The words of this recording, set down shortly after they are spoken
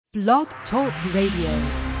Blog Talk Radio.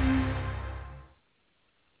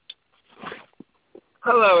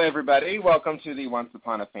 Hello, everybody. Welcome to the Once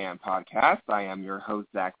Upon a Fan podcast. I am your host,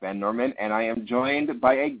 Zach Van Norman, and I am joined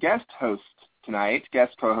by a guest host tonight,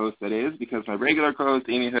 guest co-host that is, because my regular co-host,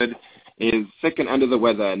 Amy Hood, is sick and under the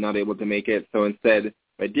weather and not able to make it. So instead,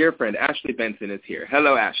 my dear friend, Ashley Benson, is here.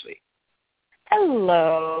 Hello, Ashley.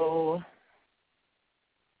 Hello.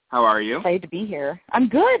 How are you? Excited to be here. I'm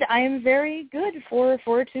good. I am very good for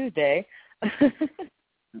a Tuesday.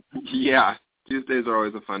 Yeah. Tuesdays are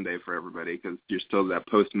always a fun day for everybody because you're still that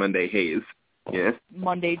post-Monday haze. Yes?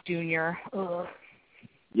 Monday Junior. Ugh.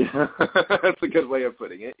 Yeah, that's a good way of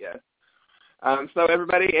putting it, yes. So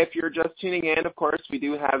everybody, if you're just tuning in, of course, we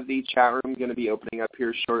do have the chat room going to be opening up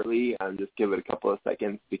here shortly. Just give it a couple of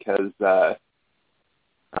seconds because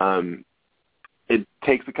it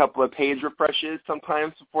takes a couple of page refreshes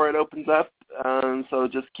sometimes before it opens up. So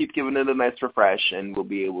just keep giving it a nice refresh, and we'll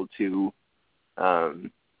be able to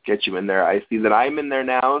get you in there. I see that I'm in there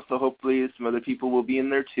now, so hopefully some other people will be in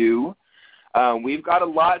there too. We've got a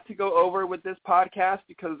lot to go over with this podcast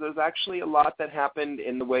because there's actually a lot that happened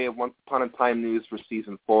in the way of Once Upon a Time news for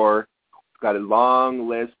Season 4. We've got a long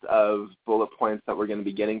list of bullet points that we're going to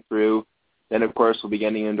be getting through. Then, of course, we'll be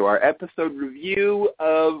getting into our episode review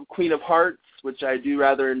of Queen of Hearts, which I do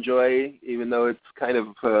rather enjoy, even though it's kind of,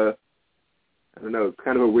 it's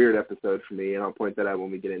kind of a weird episode for me, and I'll point that out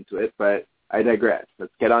when we get into it. But I digress.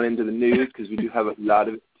 Let's get on into the news because we do have a lot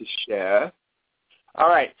of it to share. All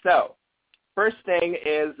right, so first thing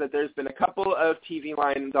is that there's been a couple of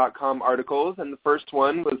TVLine.com articles, and the first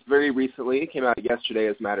one was very recently, it came out yesterday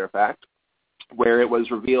as a matter of fact, where it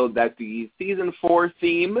was revealed that the Season 4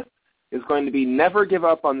 theme is going to be Never Give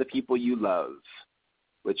Up on the People You Love,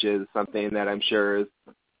 which is something that I'm sure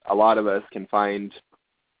a lot of us can find,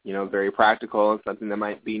 very practical and something that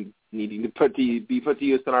might be needing to be put to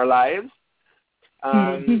use in our lives.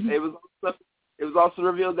 It was also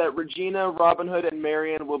revealed that Regina, Robin Hood, and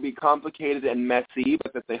Marian will be complicated and messy,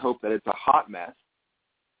 but that they hope that it's a hot mess.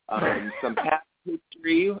 Some past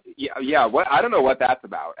history. Yeah. What? I don't know what that's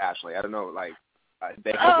about, Ashley. I don't know. They hope it's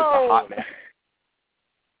a hot mess.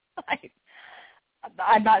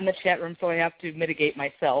 I'm not in the chat room, so I have to mitigate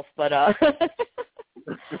myself. But I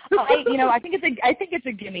think it's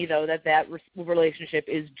a gimme though that relationship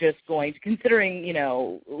is just going to, considering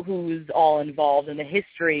who's all involved in the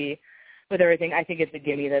history with everything. I think it's a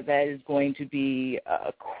gimme that is going to be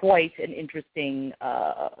quite an interesting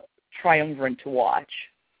triumvirate to watch.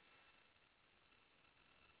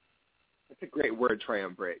 That's a great word,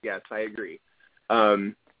 triumvirate. Yes, I agree.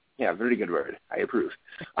 Yeah, very good word. I approve.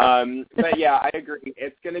 But yeah, I agree.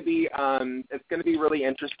 It's going to be really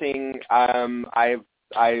interesting. I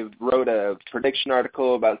wrote a prediction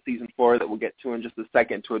article about Season 4 that we'll get to in just a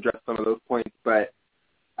second to address some of those points. But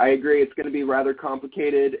I agree, it's going to be rather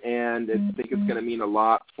complicated, and I think it's going to mean a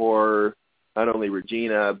lot for not only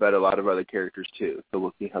Regina but a lot of other characters too. So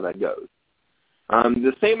we'll see how that goes.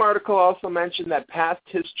 The same article also mentioned that past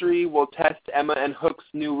history will test Emma and Hook's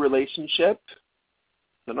new relationship.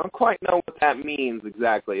 I don't quite know what that means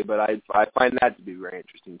exactly, but I find that to be very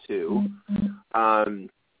interesting too. And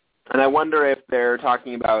I wonder if they're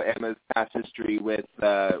talking about Emma's past history with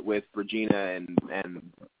Regina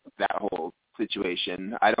and that whole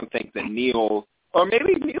situation. I don't think that Neil, or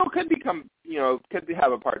maybe Neil could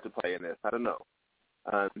have a part to play in this. I don't know.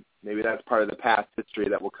 Maybe that's part of the past history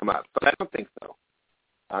that will come up, but I don't think so.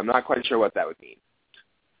 I'm not quite sure what that would mean.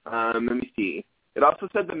 Let me see. It also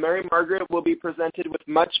said that Mary Margaret will be presented with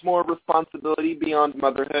much more responsibility beyond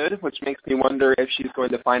motherhood, which makes me wonder if she's going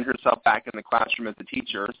to find herself back in the classroom as a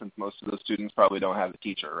teacher, since most of those students probably don't have a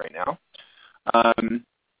teacher right now. And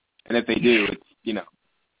if they do, it's,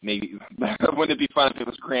 maybe, wouldn't it be fun if it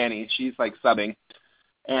was Granny? She's like subbing.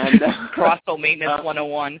 And Crossbow Maintenance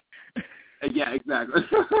 101. Yeah, exactly.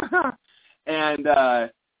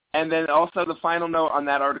 And then also the final note on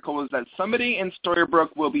that article was that somebody in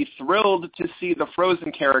Storybrooke will be thrilled to see the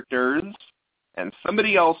Frozen characters, and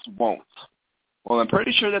somebody else won't. Well, I'm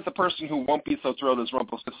pretty sure that the person who won't be so thrilled is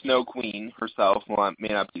Rumpelstiltskin Snow Queen herself. Well, may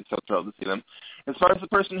not be so thrilled to see them. As far as the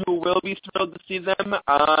person who will be thrilled to see them,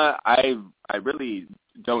 I really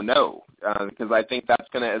don't know, because I think that's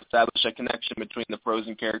going to establish a connection between the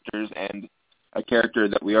Frozen characters and a character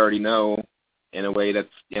that we already know in a way that's,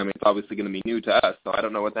 it's obviously going to be new to us, so I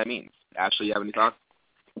don't know what that means. Ashley, you have any thoughts?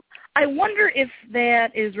 I wonder if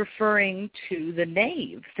that is referring to the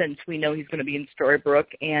Knave, since we know he's going to be in Storybrooke,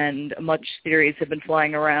 and much theories have been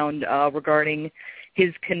flying around regarding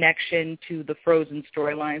his connection to the Frozen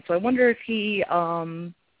storyline. So I wonder if he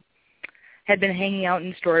had been hanging out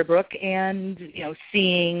in Storybrooke and,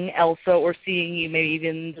 seeing Elsa or seeing maybe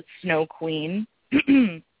even the Snow Queen,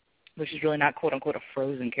 which is really not quote-unquote a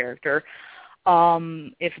Frozen character,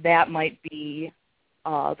 if that might be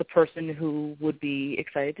the person who would be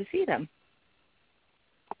excited to see them.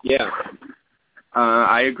 Yeah.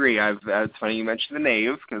 I agree. It's funny you mentioned the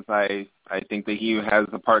Knave, because I think that he has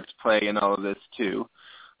a part to play in all of this, too.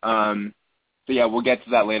 So, yeah, we'll get to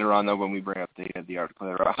that later on, though, when we bring up the article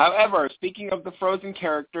later on. However, speaking of the Frozen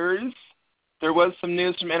characters, there was some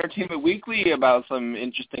news from Entertainment Weekly about some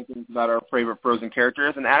interesting things about our favorite Frozen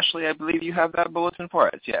characters. And, Ashley, I believe you have that bulletin for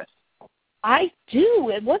us, yes? I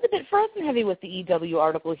do. It was a bit Frozen heavy with the EW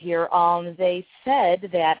article here. They said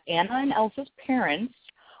that Anna and Elsa's parents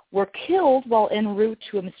were killed while en route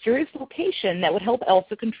to a mysterious location that would help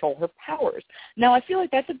Elsa control her powers. Now, I feel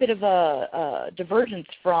like that's a bit of a divergence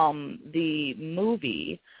from the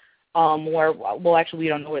movie, where, well, actually, we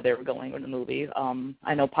don't know where they were going in the movie.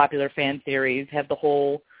 I know popular fan theories have the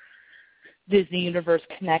whole Disney Universe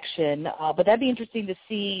connection, but that'd be interesting to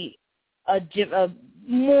see a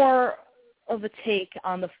more of a take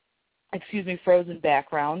on the, Frozen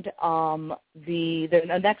background.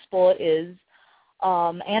 The next bullet is,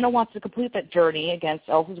 Anna wants to complete that journey against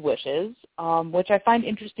Elsa's wishes, which I find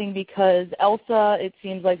interesting because Elsa, it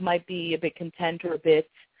seems like, might be a bit content or a bit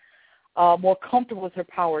more comfortable with her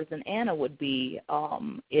powers than Anna would be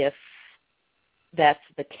if that's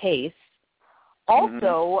the case.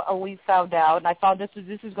 Also, we found out, and I found this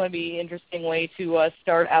is going to be an interesting way to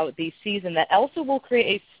start out the season, that Elsa will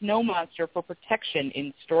create a snow monster for protection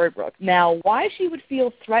in Storybrooke. Now, why she would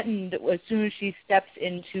feel threatened as soon as she steps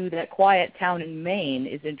into that quiet town in Maine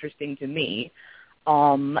is interesting to me.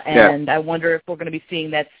 And I wonder if we're going to be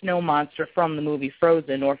seeing that snow monster from the movie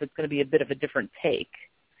Frozen, or if it's going to be a bit of a different take.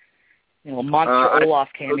 A Monster Olaf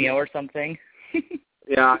cameo or something.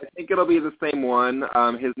 Yeah, I think it'll be the same one.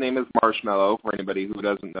 His name is Marshmallow, for anybody who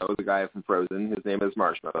doesn't know, the guy from Frozen. His name is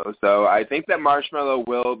Marshmallow. So I think that Marshmallow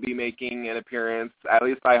will be making an appearance. At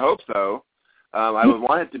least I hope so. I would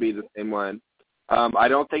want it to be the same one. I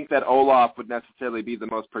don't think that Olaf would necessarily be the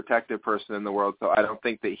most protective person in the world, so I don't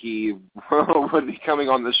think that he would be coming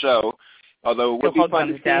on the show. Although it would be fun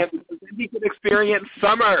to see him, because then he could experience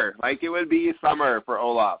summer. Like, it would be summer for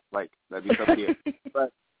Olaf. Like, that'd be so cute.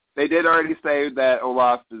 But they did already say that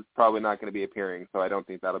Olaf is probably not going to be appearing, so I don't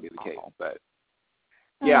think that'll be the case. But,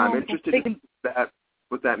 yeah, I'm interested in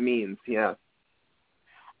what that means, yeah.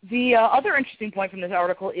 The other interesting point from this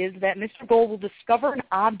article is that Mr. Gold will discover an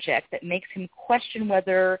object that makes him question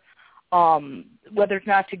whether it's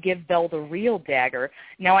not to give Belle the real dagger.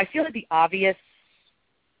 Now, I feel like the obvious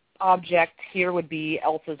object here would be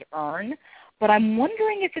Elsa's urn, but I'm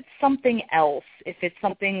wondering if it's something else. If it's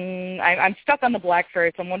something, I'm stuck on the Black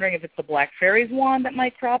Fairy, so I'm wondering if it's the Black Fairy's wand that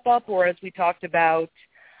might crop up, or as we talked about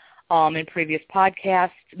in previous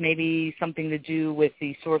podcasts, maybe something to do with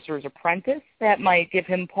the Sorcerer's Apprentice that might give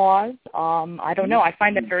him pause. I don't know. I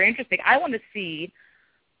find that very interesting. I want to see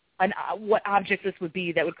what object this would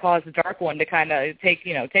be that would cause the Dark One to kind of take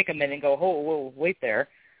a minute and go, whoa, wait there.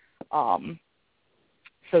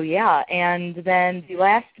 So, yeah, and then the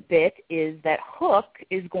last bit is that Hook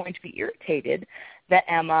is going to be irritated that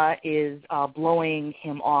Emma is blowing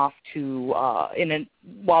him off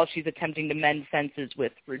while she's attempting to mend fences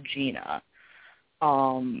with Regina.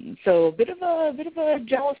 So a bit of a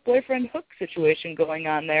jealous boyfriend Hook situation going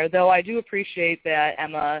on there, though I do appreciate that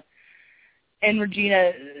Emma and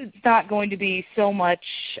Regina, it's not going to be so much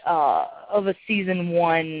of a season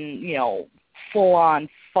one, full-on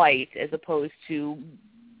fight as opposed to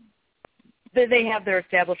they have their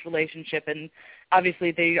established relationship, and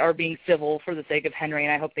obviously they are being civil for the sake of Henry,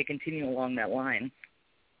 and I hope they continue along that line.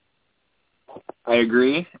 I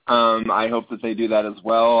agree. I hope that they do that as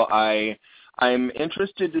well. I'm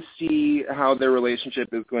interested to see how their relationship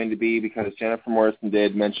is going to be, because Jennifer Morrison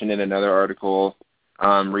did mention in another article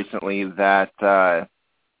recently that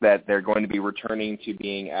they're going to be returning to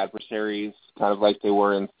being adversaries, kind of like they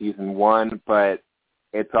were in season one, but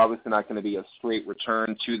it's obviously not going to be a straight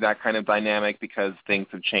return to that kind of dynamic because things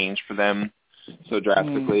have changed for them so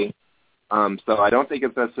drastically. So I don't think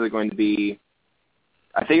it's necessarily going to be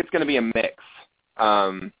 – I think it's going to be a mix.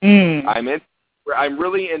 I'm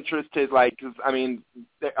really interested, because,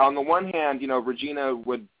 on the one hand, Regina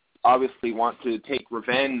would obviously want to take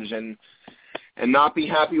revenge and not be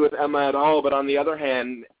happy with Emma at all, but on the other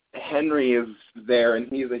hand, Henry is there,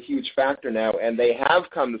 and he's a huge factor now, and they have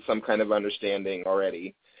come to some kind of understanding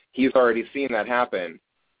already. He's already seen that happen.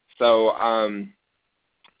 So, I'm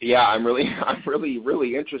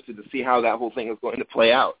really interested to see how that whole thing is going to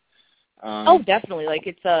play out. Definitely. Like,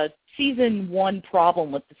 it's a season 1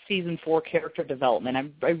 problem with the season 4 character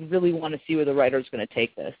development. I really want to see where the writer's going to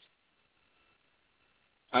take this.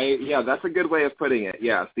 That's a good way of putting it.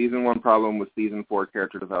 Yeah, season 1 problem with season 4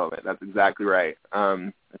 character development. That's exactly right.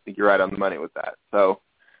 I think you're right on the money with that. So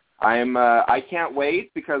I can't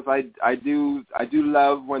wait because I do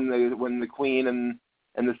love when the Queen and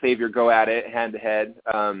the Savior go at it hand to head.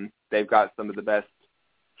 They've got some of the best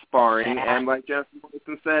sparring, and like Jennifer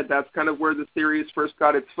Morrison said, that's kind of where the series first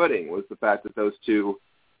got its footing, was the fact that those two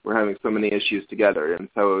were having so many issues together. And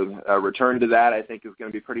so a return to that, I think, is going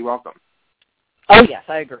to be pretty welcome. Oh, yes,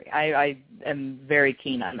 I agree. I am very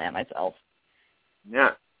keen on that myself.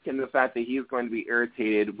 Yeah, and the fact that he's going to be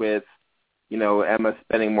irritated with, Emma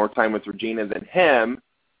spending more time with Regina than him.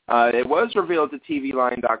 It was revealed to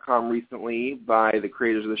TVLine.com recently by the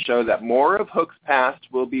creators of the show that more of Hook's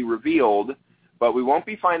past will be revealed, but we won't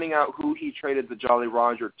be finding out who he traded the Jolly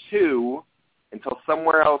Roger to until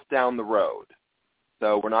somewhere else down the road.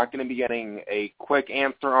 So we're not going to be getting a quick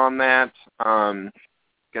answer on that.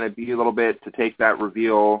 Going to be a little bit to take that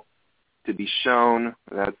reveal to be shown.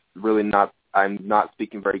 That's really not, I'm not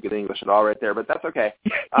speaking very good English at all right there, but that's okay.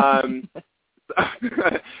 I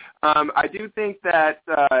do think that,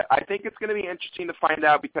 I think it's going to be interesting to find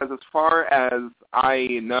out, because as far as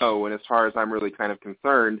I know and as far as I'm really kind of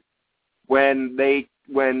concerned, when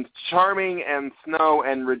Charming and Snow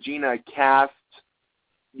and Regina cast,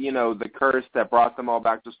 the curse that brought them all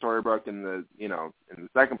back to Storybrooke in the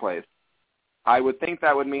second place, I would think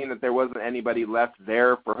that would mean that there wasn't anybody left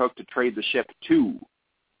there for Hook to trade the ship to.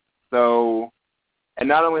 So, and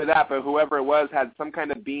not only that, but whoever it was had some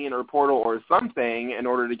kind of bean or portal or something in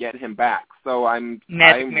order to get him back. So I'm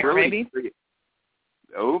really maybe.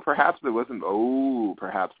 Perhaps there was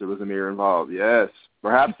a mirror involved. Yes,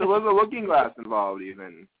 perhaps there was a looking glass involved,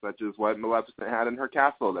 even, such as what Maleficent had in her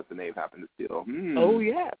castle that the knave happened to steal. Oh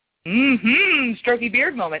yeah. Strokey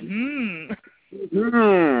beard moment.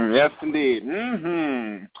 Yes, indeed.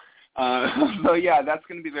 So yeah, that's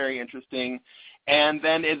going to be very interesting. And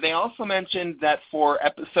then they also mentioned that for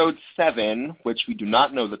episode 7, which we do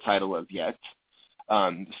not know the title of yet,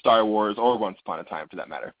 Star Wars or Once Upon a Time for that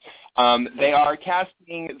matter, they are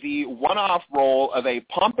casting the one-off role of a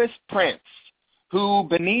pompous prince who,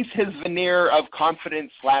 beneath his veneer of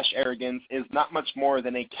confidence/arrogance, is not much more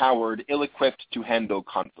than a coward ill-equipped to handle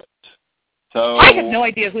conflict. So I have no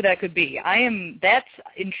idea who that could be. That's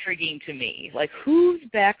intriguing to me. Like, whose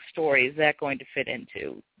backstory is that going to fit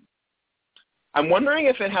into? I'm wondering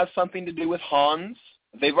if it has something to do with Hans.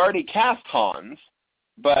 They've already cast Hans,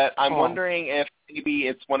 but I'm wondering if maybe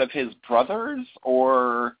it's one of his brothers,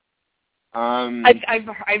 or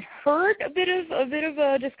I've heard a bit of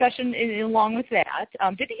a discussion along with that.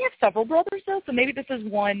 Did he have several brothers though? So maybe this is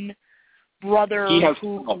one brother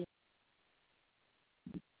who.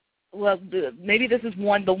 Well, maybe this is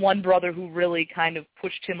the one brother who really kind of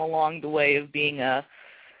pushed him along the way of being a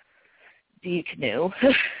canoe.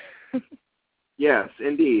 Yes,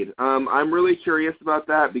 indeed. I'm really curious about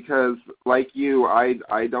that because, like you,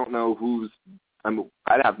 I don't know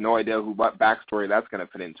I'd have no idea what backstory that's going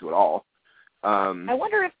to fit into at all. I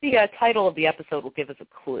wonder if the title of the episode will give us a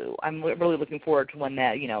clue. I'm really looking forward to when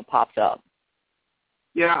that pops up.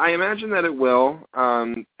 Yeah, I imagine that it will,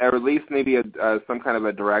 or at least maybe some kind of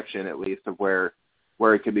a direction, at least, of where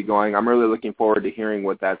it could be going. I'm really looking forward to hearing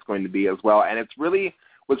what that's going to be as well. And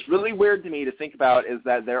what's really weird to me to think about is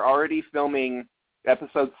that they're already filming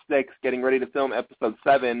episode 6, getting ready to film episode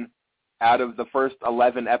 7 out of the first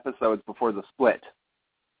 11 episodes before the split.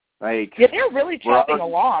 Like, yeah, they're really chopping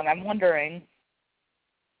along. I'm wondering.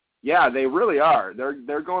 Yeah, they really are.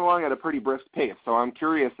 They're going along at a pretty brisk pace. So I'm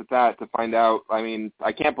curious at that to find out. I mean,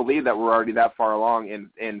 I can't believe that we're already that far along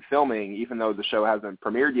in filming, even though the show hasn't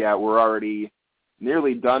premiered yet. We're already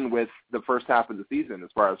nearly done with the first half of the season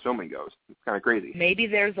as far as filming goes. It's kind of crazy. Maybe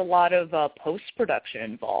there's a lot of post-production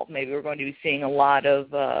involved. Maybe we're going to be seeing a lot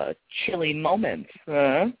of chilly moments.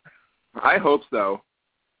 I hope so.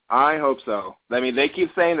 I mean, they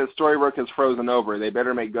keep saying that Storybrooke has frozen over. They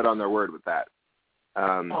better make good on their word with that.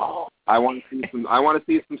 I want to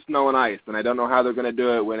see some snow and ice, and I don't know how they're going to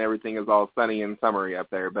do it when everything is all sunny and summery up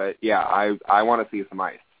there. But yeah, I want to see some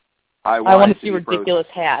ice. I want to see ridiculous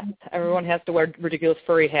hats. Everyone has to wear ridiculous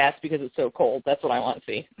furry hats because it's so cold. That's what I want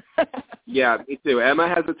to see. Yeah, me too. Emma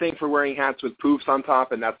has a thing for wearing hats with poofs on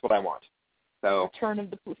top, and that's what I want. So return of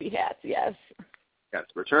the poofy hats, yes. Yes,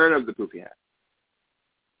 return of the poofy hats.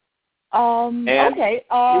 Okay.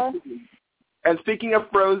 And speaking of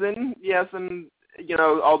Frozen, yes, and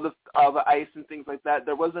all the ice and things like that.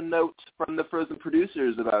 There was a note from the Frozen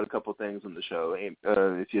producers about a couple things on the show.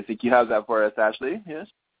 If you think you have that for us, Ashley, yes.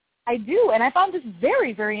 I do, and I found this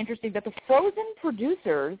very, very interesting that the Frozen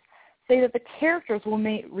producers say that the characters will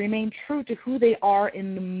remain true to who they are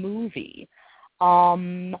in the movie.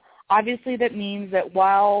 Obviously, that means that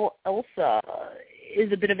while Elsa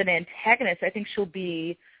is a bit of an antagonist, I think she'll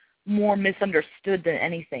be more misunderstood than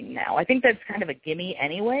anything now. I think that's kind of a gimme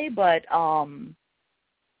anyway, but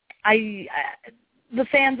the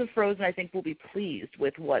fans of Frozen, I think, will be pleased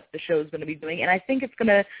with what the show is going to be doing, and I think it's going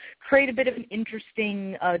to create a bit of an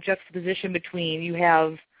interesting juxtaposition between you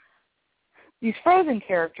have these Frozen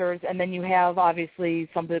characters, and then you have, obviously,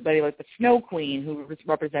 somebody like the Snow Queen, who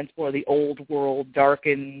represents more of the old world, dark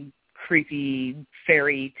and creepy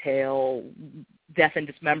fairy tale, death and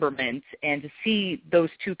dismemberment, and to see those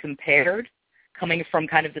two compared, coming from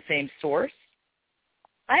kind of the same source,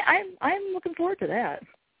 I'm looking forward to that.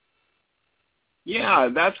 Yeah,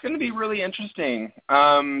 that's going to be really interesting.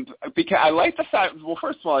 Because I like the fact, well,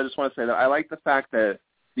 first of all, I just want to say that I like the fact that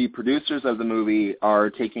the producers of the movie are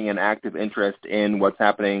taking an active interest in what's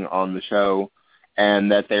happening on the show,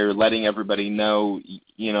 and that they're letting everybody know,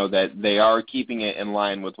 you know, that they are keeping it in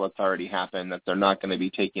line with what's already happened, that they're not going to be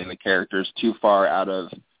taking the characters too far out of,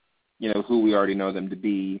 you know, who we already know them to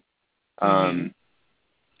be.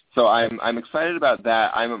 So I'm excited about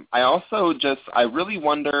that. I also I really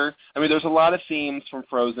wonder, I mean, there's a lot of themes from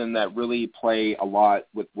Frozen that really play a lot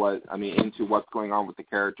with into what's going on with the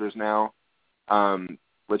characters now,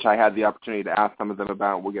 which I had the opportunity to ask some of them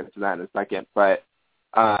about. We'll get to that in a second. But,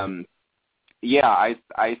 yeah,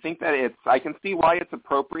 I think that I can see why it's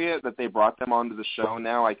appropriate that they brought them onto the show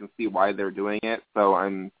now. I can see why they're doing it. So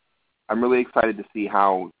I'm really excited to see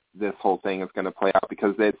how this whole thing is going to play out,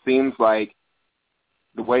 because it seems like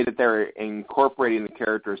the way that they're incorporating the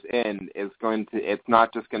characters in it's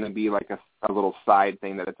not just going to be like a little side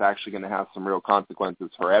thing, that it's actually going to have some real consequences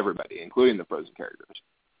for everybody, including the Frozen characters.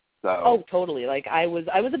 So. Oh, totally. Like I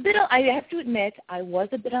have to admit, I was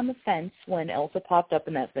a bit on the fence when Elsa popped up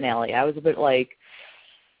in that finale. I was a bit like,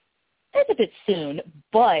 that's a bit soon.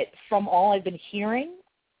 But from all I've been hearing,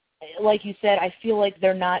 like you said, I feel like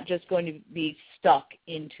they're not just going to be stuck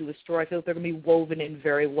into a story. I feel like they're going to be woven in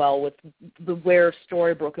very well with where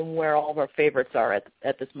Storybrooke and where all of our favorites are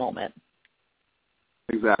at this moment.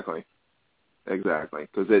 Exactly.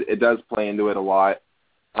 Because it does play into it a lot,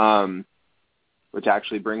 which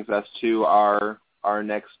actually brings us to our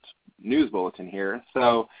next news bulletin here.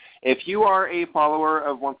 So if you are a follower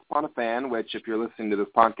of Once Upon a Fan, which if you're listening to this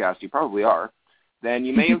podcast, you probably are, then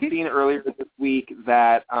you may have seen earlier this week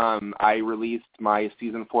that I released my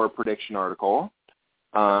Season 4 prediction article,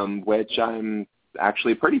 which I'm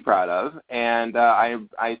actually pretty proud of. And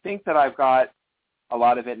I think that I've got a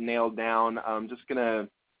lot of it nailed down. I'm just going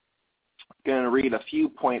to read a few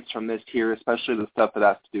points from this here, especially the stuff that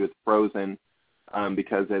has to do with Frozen,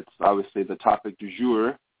 because it's obviously the topic du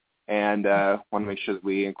jour, and want to make sure that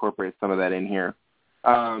we incorporate some of that in here.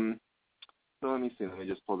 So let me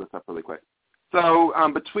just pull this up really quick. So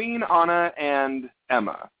between Anna and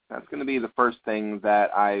Emma, that's going to be the first thing that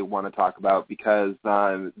I want to talk about, because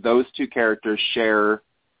those two characters share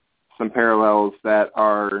some parallels that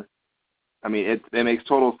are, I mean, it makes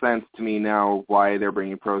total sense to me now why they're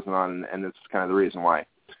bringing Frozen on, and this is kind of the reason why.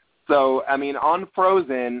 So, I mean, on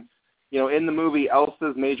Frozen, you know, in the movie,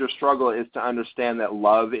 Elsa's major struggle is to understand that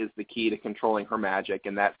love is the key to controlling her magic,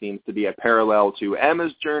 and that seems to be a parallel to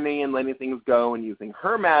Emma's journey and letting things go and using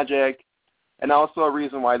her magic, and also a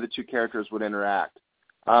reason why the two characters would interact.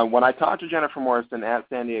 When I talked to Jennifer Morrison at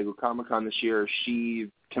San Diego Comic-Con this year,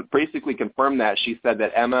 she basically confirmed that. She said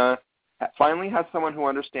that Emma finally has someone who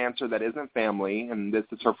understands her that isn't family, and this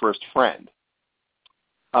is her first friend.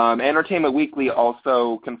 Entertainment Weekly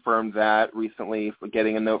also confirmed that recently,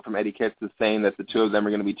 getting a note from Eddie Kitts saying that the two of them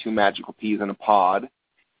are going to be two magical peas in a pod,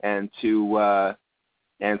 and so,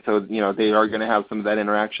 you know, they are going to have some of that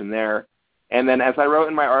interaction there. And then, as I wrote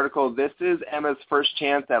in my article, this is Emma's first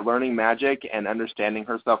chance at learning magic and understanding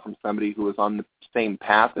herself from somebody who is on the same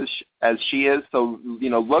path as she is. So, you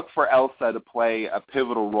know, look for Elsa to play a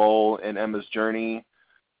pivotal role in Emma's journey,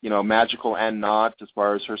 you know, magical and not, as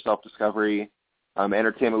far as her self-discovery.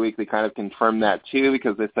 Entertainment Weekly kind of confirmed that, too,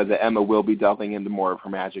 because they said that Emma will be delving into more of her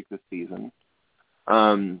magic this season.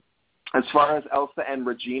 As far as Elsa and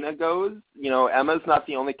Regina goes, you know, Emma's not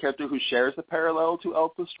the only character who shares a parallel to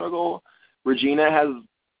Elsa's struggle. Regina has,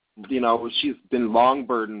 you know, she's been long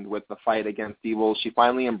burdened with the fight against evil. She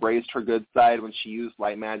finally embraced her good side when she used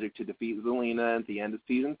light magic to defeat Zelena at the end of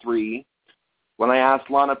Season 3. When I asked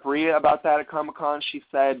Lana Parrilla about that at Comic-Con, she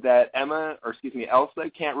said that Elsa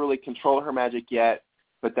can't really control her magic yet,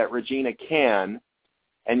 but that Regina can.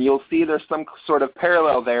 And you'll see there's some sort of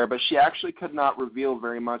parallel there, but she actually could not reveal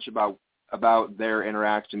very much about about their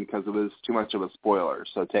interaction because it was too much of a spoiler.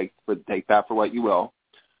 So take that for what you will.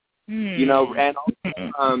 You know, and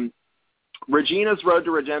also, Regina's road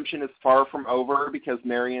to redemption is far from over because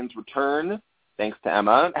Marion's return, thanks to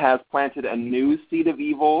Emma, has planted a new seed of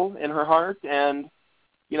evil in her heart. And,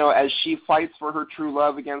 you know, as she fights for her true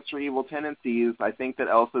love against her evil tendencies, I think that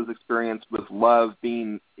Elsa's experience with love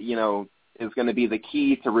being, you know, is going to be the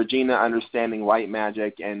key to Regina understanding light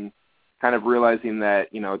magic and kind of realizing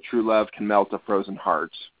that, you know, true love can melt a frozen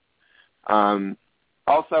heart.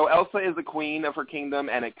 Also, Elsa is the queen of her kingdom,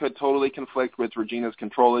 and it could totally conflict with Regina's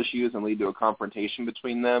control issues and lead to a confrontation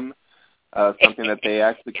between them, something that they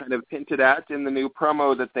actually kind of hinted at in the new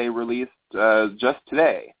promo that they released just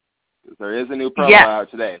today. There is a new promo out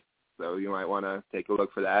today, so you might want to take a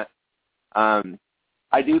look for that.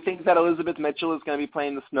 I do think that Elizabeth Mitchell is going to be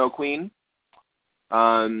playing the Snow Queen.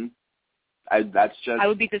 I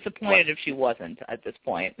would be disappointed if she wasn't at this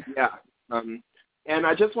point. Yeah. And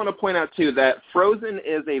I just want to point out, too, that Frozen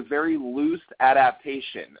is a very loose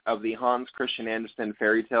adaptation of the Hans Christian Andersen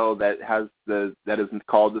fairy tale that is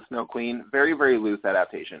called The Snow Queen. Very, very loose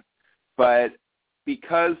adaptation. But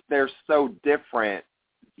because they're so different,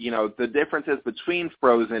 you know, the differences between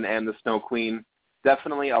Frozen and The Snow Queen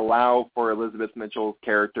definitely allow for Elizabeth Mitchell's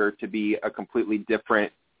character to be a completely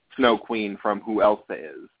different Snow Queen from who Elsa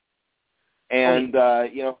is. And,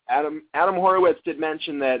 you know, Adam Horowitz did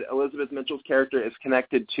mention that Elizabeth Mitchell's character is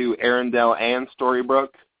connected to Arendelle and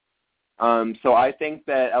Storybrooke. So I think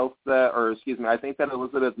that I think that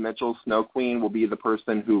Elizabeth Mitchell's Snow Queen will be the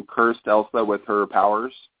person who cursed Elsa with her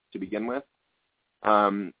powers to begin with.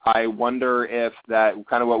 I wonder if that,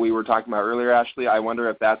 kind of what we were talking about earlier, Ashley, I wonder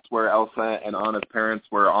if that's where Elsa and Anna's parents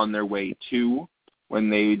were on their way to when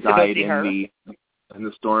they died in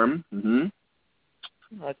the storm. Mm-hmm.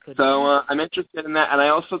 So I'm interested in that, and I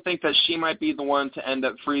also think that she might be the one to end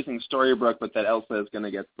up freezing Storybrooke, but that Elsa is going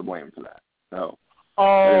to get the blame for that. So,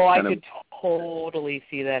 I could totally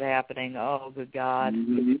see that happening. Oh, good God.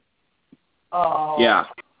 Mm-hmm. Oh. Yeah.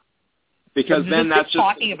 Because then that's just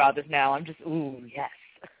talking about this now. I'm just, yes.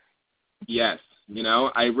 Yes. You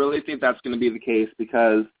know, I really think that's going to be the case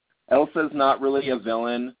because Elsa's not really a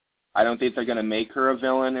villain. I don't think they're going to make her a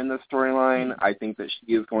villain in this storyline. I think that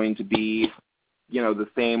she is going to be, you know, the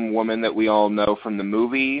same woman that we all know from the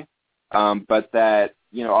movie, but that,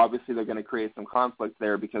 you know, obviously they're going to create some conflict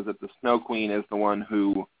there because if the Snow Queen is the one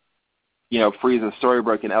who, you know, freezes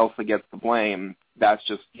Storybrooke and Elsa gets the blame, that's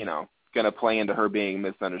just, you know, going to play into her being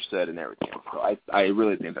misunderstood and everything. So I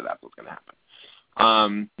really think that that's what's going to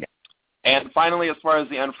happen. And finally, as far as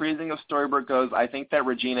the unfreezing of Storybrooke goes, I think that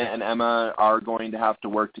Regina and Emma are going to have to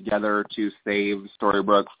work together to save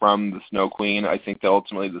Storybrooke from the Snow Queen. I think that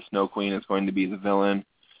ultimately the Snow Queen is going to be the villain.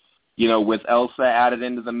 You know, with Elsa added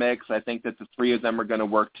into the mix, I think that the three of them are going to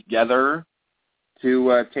work together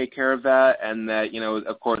to take care of that, and that, you know,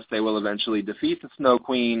 of course, they will eventually defeat the Snow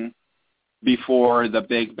Queen before the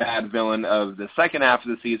big bad villain of the second half of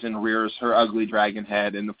the season rears her ugly dragon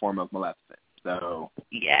head in the form of Maleficent. So,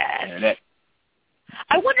 yes.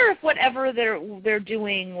 I wonder if whatever they're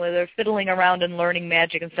doing, where they're fiddling around and learning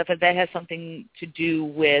magic and stuff, if that has something to do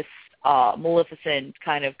with Maleficent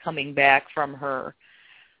kind of coming back from her.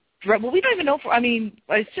 Well, we don't even know. I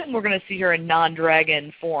assume we're going to see her in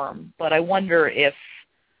non-dragon form, but I wonder if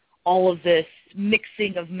all of this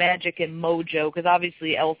mixing of magic and mojo, because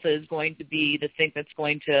obviously Elsa is going to be the thing that's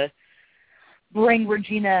going to bring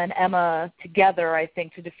Regina and Emma together, I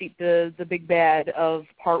think, to defeat the big bad of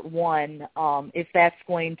part one. If that's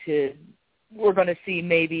we're going to see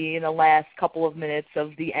maybe in the last couple of minutes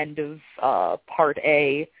of the end of part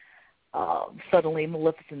A, suddenly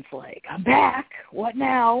Maleficent's like, I'm back. What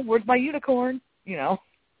now? Where's my unicorn? You know?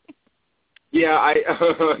 Yeah,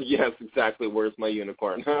 yes, exactly. Where's my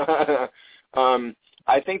unicorn?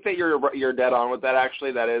 I think that you're dead on with that,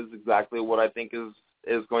 actually. That is exactly what I think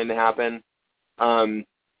is going to happen. And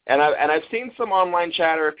I've seen some online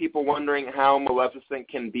chatter of people wondering how Maleficent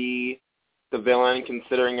can be the villain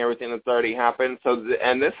considering everything that's already happened. So,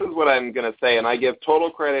 and this is what I'm going to say, and I give total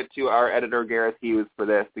credit to our editor Gareth Hughes for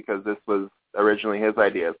this because this was originally his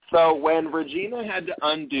idea. So when Regina had to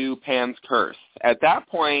undo Pan's curse, at that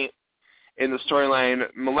point in the storyline,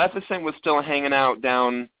 Maleficent was still hanging out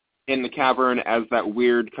down in the cavern as that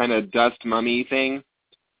weird kind of dust mummy thing.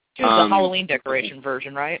 It was the Halloween decoration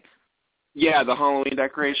version, right? Yeah, the Halloween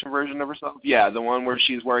decoration version of herself. Yeah, the one where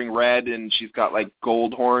she's wearing red and she's got like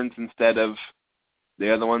gold horns instead of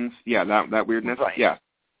the other ones. Yeah, that weirdness. Right. Yeah.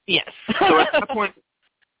 Yes. So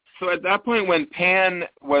at that point, when Pan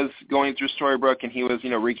was going through Storybrooke and he was, you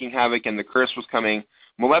know, wreaking havoc and the curse was coming,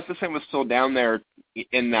 Maleficent was still down there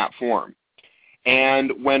in that form.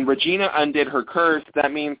 And when Regina undid her curse,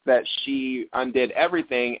 that means that she undid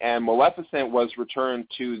everything, and Maleficent was returned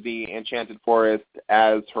to the Enchanted Forest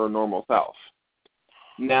as her normal self.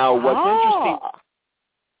 Now,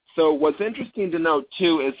 what's interesting to note,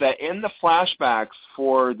 too, is that in the flashbacks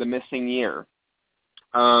for the missing year,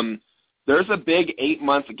 there's a big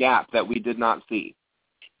 8-month gap that we did not see.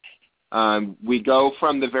 We go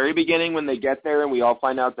from the very beginning when they get there and we all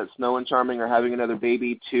find out that Snow and Charming are having another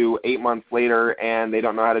baby to 8 months later and they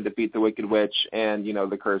don't know how to defeat the Wicked Witch and,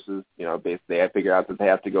 the curse is, basically I figure out that they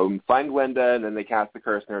have to go and find Glinda and then they cast the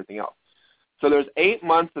curse and everything else. So there's 8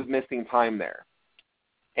 months of missing time there.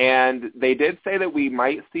 And they did say that we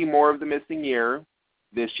might see more of the missing year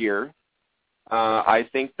this year. I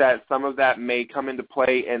think that some of that may come into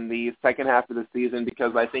play in the second half of the season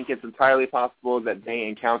because I think it's entirely possible that they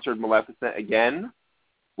encountered Maleficent again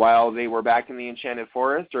while they were back in the Enchanted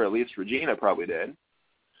Forest, or at least Regina probably did.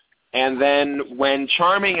 And then when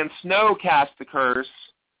Charming and Snow cast the curse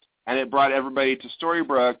and it brought everybody to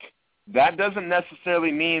Storybrooke, that doesn't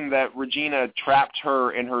necessarily mean that Regina trapped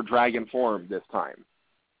her in her dragon form this time.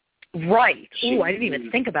 Right. Ooh, I didn't even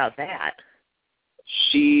think about that.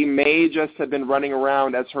 She may just have been running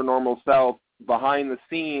around as her normal self behind the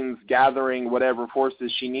scenes gathering whatever forces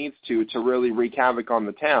she needs to really wreak havoc on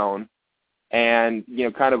the town and,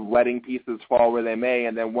 kind of letting pieces fall where they may.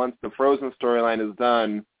 And then once the Frozen storyline is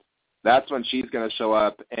done, that's when she's going to show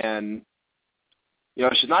up. And,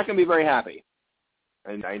 she's not going to be very happy.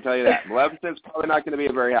 And I can tell you that. Maleficent's probably not going to be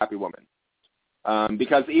a very happy woman.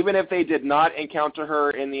 Because even if they did not encounter her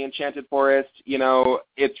in the Enchanted Forest,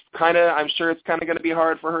 I'm sure it's kind of going to be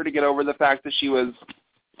hard for her to get over the fact that she was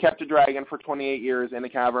kept a dragon for 28 years in a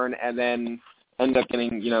cavern and then ended up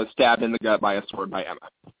getting, stabbed in the gut by a sword by Emma.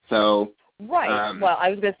 So, right. Well, I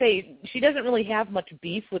was going to say, she doesn't really have much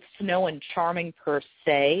beef with Snow and Charming per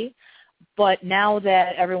se, but now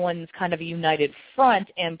that everyone's kind of a united front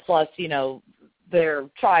and plus, their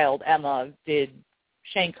child, Emma, did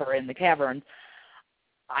shank her in the caverns,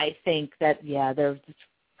 I think that there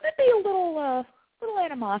could be a little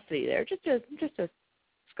animosity there, just a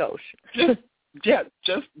skosh.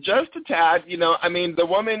 just a tad. The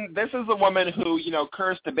woman. This is a woman who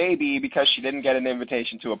cursed a baby because she didn't get an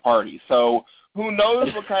invitation to a party. So who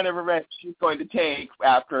knows what kind of revenge she's going to take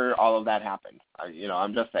after all of that happened?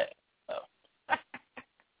 I'm just saying. So.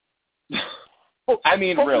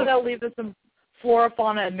 Hopefully really. They'll leave us some Flora,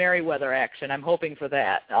 Fauna, and Merryweather action. I'm hoping for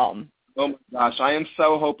that. Oh my gosh, I am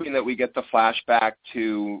so hoping that we get the flashback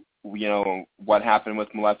to, what happened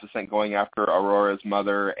with Maleficent going after Aurora's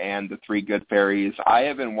mother and the 3 good fairies. I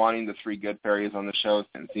have been wanting the 3 good fairies on the show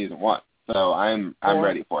since season 1, so I'm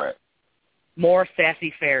ready for it. More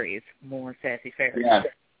sassy fairies. More sassy fairies. Yes.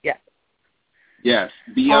 Yeah. Yes.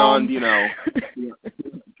 Beyond,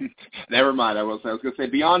 never mind. I was going to say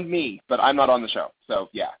beyond me, but I'm not on the show, so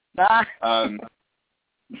yeah.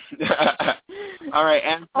 All right,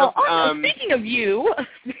 and speaking of you,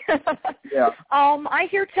 I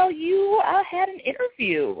hear tell you had an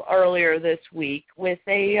interview earlier this week with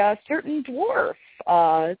a certain dwarf.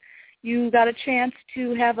 You got a chance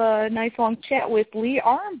to have a nice long chat with Lee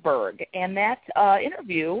Armberg, and that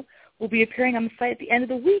interview will be appearing on the site at the end of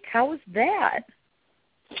the week. How was that?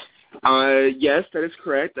 Yes, that is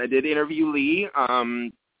correct. I did interview Lee.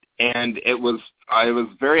 And it was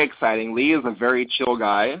very exciting. Lee is a very chill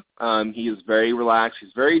guy. He is very relaxed.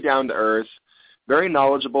 He's very down to earth, very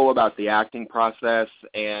knowledgeable about the acting process.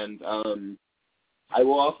 And I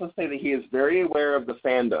will also say that he is very aware of the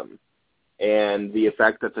fandom and the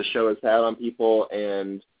effect that the show has had on people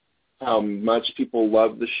and how much people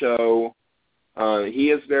love the show.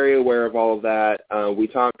 He is very aware of all of that. We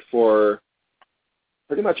talked for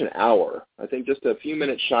pretty much an hour, I think just a few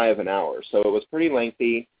minutes shy of an hour. So it was pretty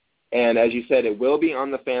lengthy. And as you said, it will be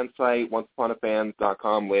on the fan site,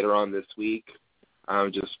 onceuponafans.com, later on this week.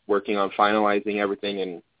 I'm just working on finalizing everything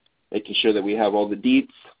and making sure that we have all the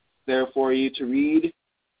deets there for you to read.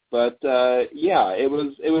 But, it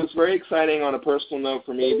was very exciting on a personal note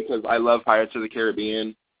for me because I love Pirates of the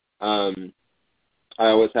Caribbean. I'm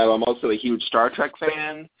also a huge Star Trek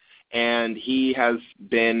fan, and he has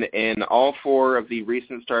been in all 4 of the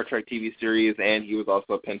recent Star Trek TV series, and he was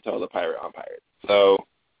also Pinto the Pirate on Pirates. So...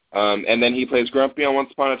 and then he plays Grumpy on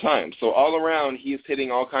Once Upon a Time. So all around, he's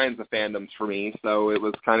hitting all kinds of fandoms for me. So it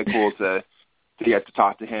was kind of cool to get to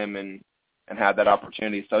talk to him and have that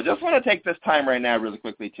opportunity. So I just want to take this time right now really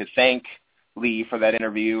quickly to thank Lee for that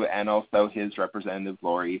interview and also his representative,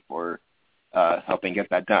 Lori, for helping get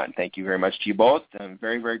that done. Thank you very much to you both. I'm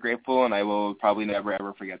very, very grateful, and I will probably never,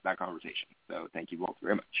 ever forget that conversation. So thank you both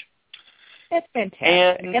very much. That's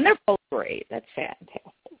fantastic. And they're both great. That's fantastic.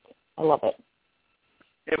 I love it.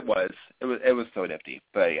 was so nifty,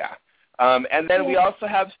 but yeah. And then we also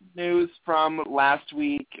have some news from last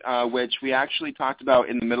week, which we actually talked about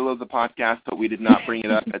in the middle of the podcast, but we did not bring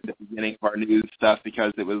it up at the beginning of our news stuff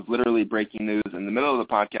because it was literally breaking news in the middle of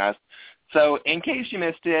the podcast. So in case you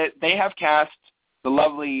missed it, they have cast the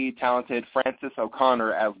lovely, talented Frances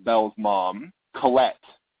O'Connor as Belle's mom. Colette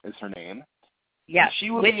is her name. Yes, she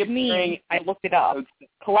will which means, I looked it up,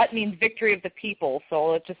 Colette means victory of the people,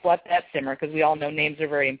 so let's just let that simmer because we all know names are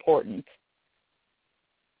very important.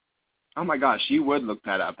 Oh, my gosh, you would look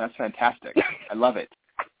that up. That's fantastic. I love it.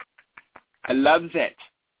 I loves it.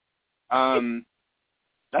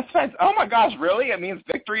 That's fantastic. Oh, my gosh, really? It means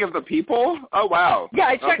victory of the people? Oh, wow. Yeah,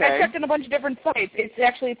 I checked in a bunch of different sites.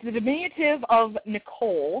 It's the diminutive of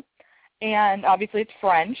Nicole, and obviously it's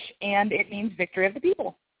French, and it means victory of the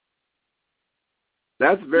people.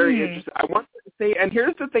 That's very interesting. I want to say, and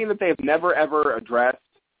here's the thing that they've never, ever addressed,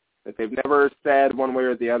 that they've never said one way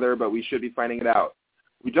or the other, but we should be finding it out.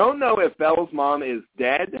 We don't know if Belle's mom is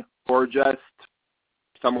dead or just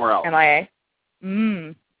somewhere else. MIA?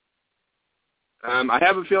 I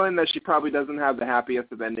have a feeling that she probably doesn't have the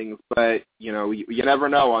happiest of endings, but, you know, you never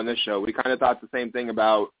know on this show. We kind of thought the same thing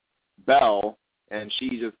about Belle, and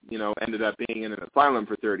she just, you know, ended up being in an asylum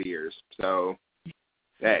for 30 years. So,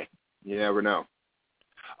 hey, you never know.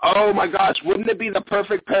 Oh, my gosh, wouldn't it be the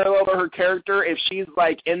perfect parallel to her character if she's,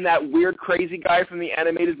 like, in that weird, crazy guy from the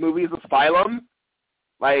animated movies Asylum?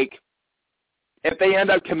 Like, if they end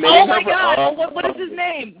up committing her... Oh, my God! What is his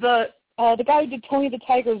name? The guy who did Tony the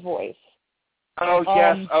Tiger's voice. Oh,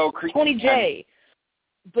 yes. Tony J.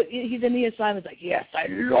 But he's in the asylum. It's like, yes, I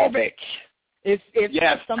love it. If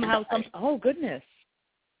yes. somehow... Oh, goodness.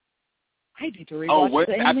 I need to rewatch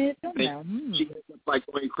the animated film now. She ends up, like,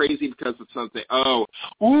 going crazy because of something.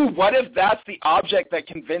 What if that's the object that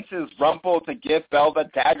convinces Rumple to give Belle the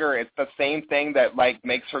dagger? It's the same thing that, like,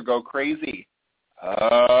 makes her go crazy.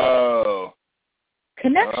 Oh.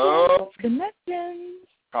 Connections.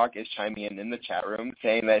 Cock is chiming in the chat room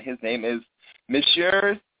saying that his name is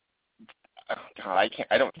Monsieur... Oh, God,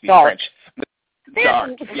 I don't speak Dark. French.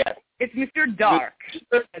 Dark, yes. It's Mr. Dark,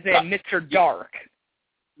 as in Mr. Dark.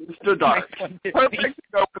 Mr. Dark. Perfect to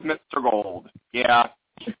go with Mr. Gold. Yeah.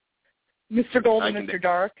 Mr. Gold and Mr.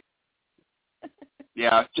 Dark.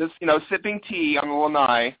 Yeah, just, you know, sipping tea on the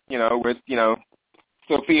lanai, you know, with, you know,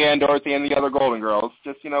 Sophia and Dorothy and the other Golden Girls.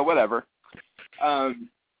 Just, you know, whatever. I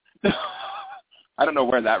don't know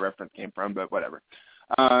where that reference came from, but whatever.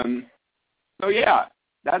 So, yeah,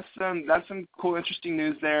 that's some cool, interesting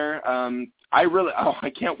news there.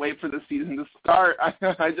 I can't wait for the season to start.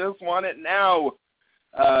 I just want it now.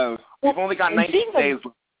 We've only got 19 days.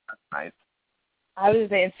 That's nice. I was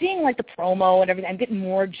saying, seeing like the promo and everything, I'm getting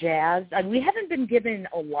more jazzed. We haven't been given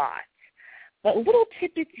a lot, but little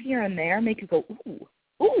tidbits here and there make you go,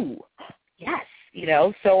 ooh, yes, you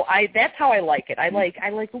know. So that's how I like it. I like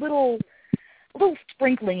little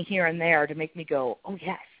sprinkling here and there to make me go, oh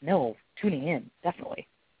yes, no, tuning in, definitely.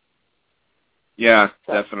 Yeah,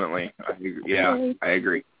 definitely. I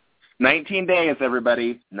agree. 19 days,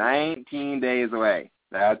 everybody. 19 days away.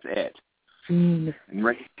 That's it. And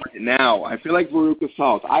right now, I feel like Veruca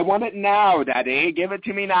Salt. I want it now, Daddy. Give it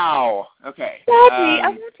to me now. Okay. Daddy, I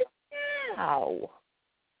want it now.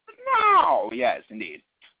 Now. Yes, indeed.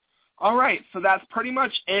 All right, so that's pretty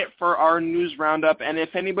much it for our news roundup. And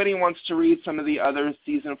if anybody wants to read some of the other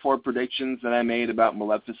Season 4 predictions that I made about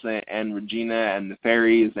Maleficent and Regina and the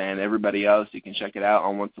fairies and everybody else, you can check it out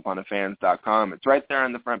on onceuponafans.com. It's right there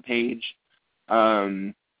on the front page.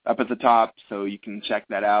 Up at the top, so you can check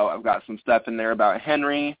that out. I've got some stuff in there about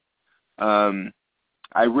Henry.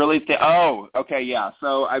 I really think, so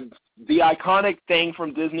the iconic thing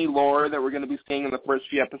from Disney lore that we're going to be seeing in the first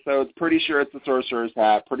few episodes, pretty sure it's the Sorcerer's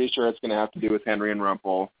Hat, pretty sure it's going to have to do with Henry and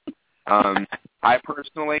Rumple. I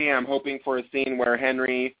personally am hoping for a scene where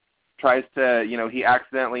Henry tries to, you know, he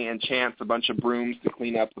accidentally enchants a bunch of brooms to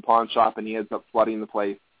clean up the pawn shop and he ends up flooding the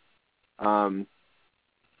place.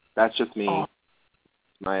 That's just me.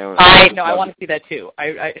 My own. I want to see that too.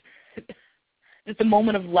 I just a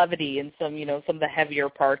moment of levity in some of the heavier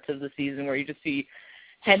parts of the season where you just see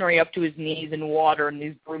Henry up to his knees in water and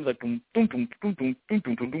these brooms like boom, boom, boom, boom, boom, boom,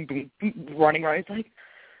 boom, boom, boom, boom, running around. It's like,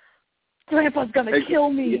 Grandpa's gonna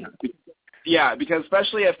kill me. Yeah, because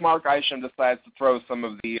especially if Mark Isham decides to throw some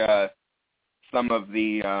of the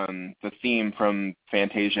theme from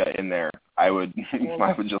Fantasia in there, I would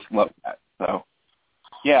just love that. So.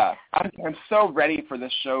 Yeah, I'm so ready for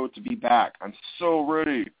this show to be back. I'm so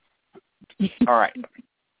ready. All right.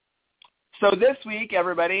 So this week,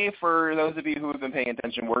 everybody, for those of you who have been paying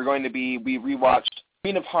attention, we rewatched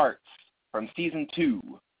Queen of Hearts from Season 2,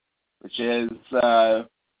 which is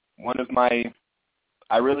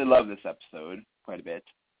I really love this episode quite a bit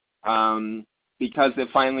because it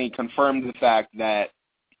finally confirmed the fact that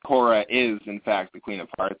Cora is, in fact, the Queen of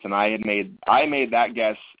Hearts, and I made that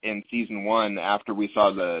guess in season 1 after we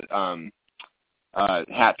saw the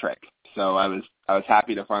hat trick. So I was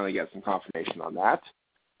happy to finally get some confirmation on that.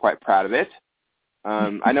 Quite proud of it.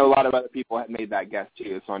 I know a lot of other people had made that guess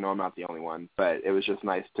too, so I know I'm not the only one. But it was just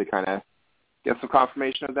nice to kind of get some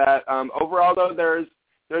confirmation of that. Overall, though, there's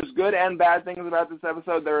good and bad things about this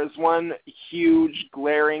episode. There is one huge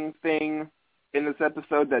glaring thing in this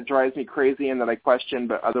episode that drives me crazy and that I question,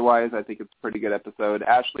 but otherwise I think it's a pretty good episode.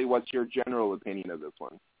 Ashley, what's your general opinion of this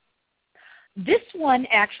one? This one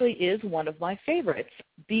actually is one of my favorites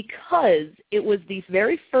because it was the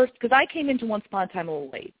very first, because I came into Once Upon a Time a little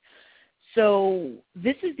late. So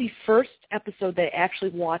this is the first episode that I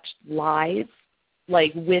actually watched live,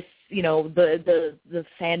 like with, the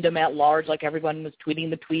fandom at large, like everyone was tweeting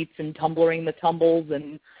the tweets and tumbling the tumbles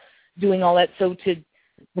and doing all that. So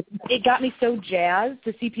it got me so jazzed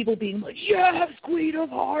to see people being like, yes, Queen of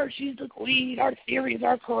Hearts, she's the queen, our theories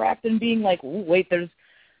are correct, and being like, ooh, wait, there's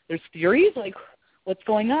theories? Like, what's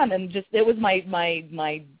going on? And just, it was my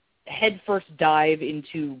head first dive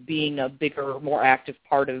into being a bigger, more active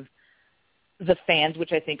part of the fans,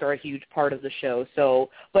 which I think are a huge part of the show.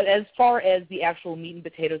 So, but as far as the actual meat and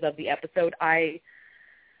potatoes of the episode, I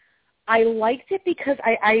liked it because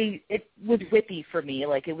it was whippy for me.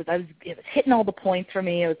 Like it was hitting all the points for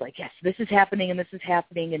me. I was like, yes, this is happening and this is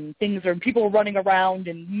happening and people are running around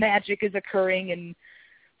and magic is occurring and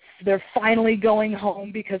they're finally going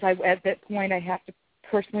home because at that point I have to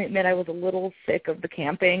personally admit I was a little sick of the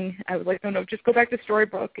camping. I was like, no, just go back to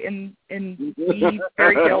Storybook and be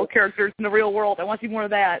fairy tale characters in the real world. I want to see more of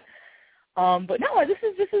that. But no, this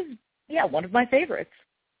is one of my favorites.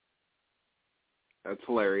 That's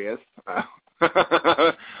hilarious. I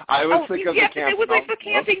was sick of the camping. It was like the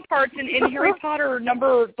camping parts in Harry Potter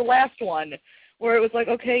the last one, where it was like,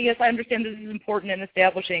 okay, yes, I understand this is important in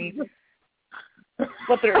establishing,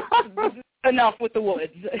 but there's enough with the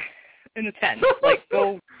woods in the tent. Like,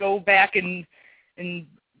 go back and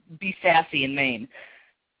be sassy in Maine.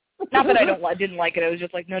 Not that I didn't like it. I was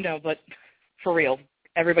just like, no, but for real,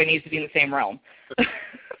 everybody needs to be in the same realm.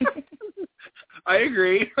 I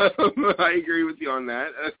agree. I agree with you on that.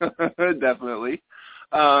 Definitely.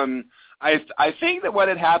 I think that what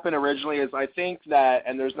had happened originally is I think that,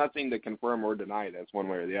 and there's nothing to confirm or deny this one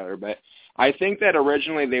way or the other, but I think that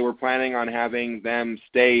originally they were planning on having them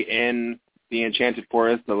stay in the Enchanted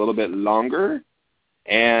Forest a little bit longer,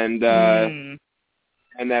 and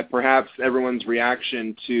that perhaps everyone's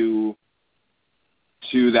reaction to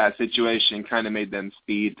that situation kind of made them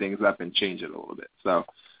speed things up and change it a little bit. So.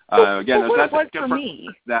 Again, there's nothing for me.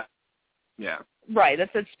 That, yeah. Right,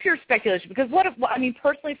 that's pure speculation. Because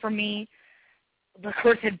personally for me, the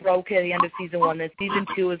curse had broke at the end of season 1. Then season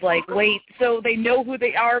 2 was like, wait, so they know who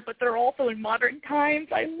they are, but they're also in modern times.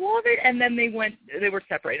 I love it. And then they were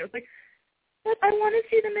separated. I was like, but I want to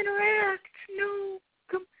see them interact. No,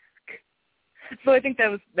 come back. So I think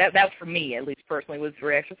that was for me, at least personally, was the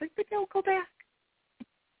reaction. I was like, but no, go back.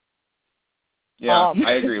 Yeah,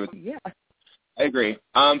 I agree with you. Yeah. I agree.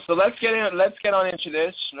 So let's get on into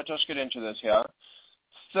this. Let us get into this here.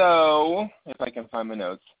 So, if I can find my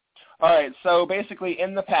notes. All right, so basically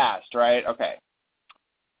in the past, right? Okay.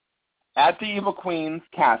 At the Evil Queen's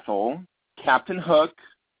castle, Captain Hook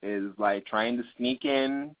is like trying to sneak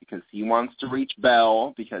in because he wants to reach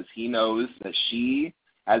Belle because he knows that she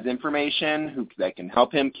has information that can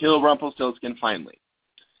help him kill Rumpelstiltskin finally.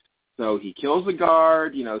 So he kills the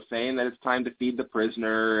guard, saying that it's time to feed the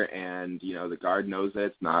prisoner, and, the guard knows that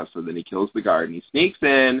it's not, so then he kills the guard, and he sneaks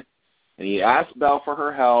in, and he asks Belle for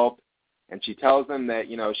her help, and she tells him that,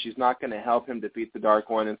 she's not going to help him defeat the Dark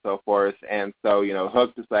One and so forth, and so,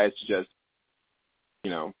 Hook decides to just,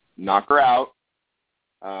 knock her out,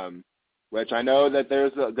 which I know that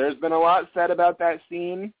there's been a lot said about that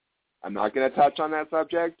scene. I'm not going to touch on that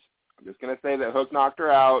subject. I'm just going to say that Hook knocked her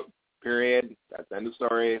out, period. That's the end of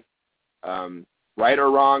story. Right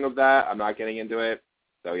or wrong of that, I'm not getting into it.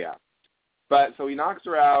 So yeah. But so he knocks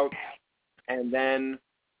her out, and then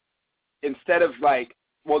instead of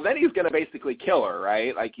then he's going to basically kill her,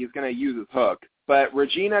 right? Like he's going to use his hook. But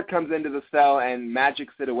Regina comes into the cell and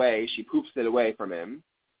magics it away. She poops it away from him.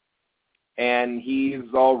 And he's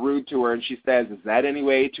all rude to her, and she says, is that any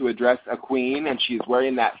way to address a queen? And she's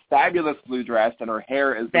wearing that fabulous blue dress, and her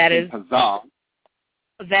hair is looking huzzah.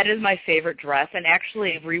 That is my favorite dress, and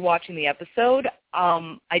actually rewatching the episode,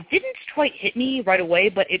 I didn't quite hit me right away,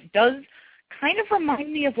 but it does kind of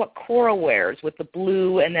remind me of what Cora wears with the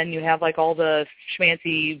blue, and then you have all the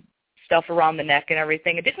schmancy stuff around the neck and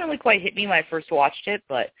everything. It didn't really quite hit me when I first watched it,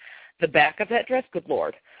 but the back of that dress, good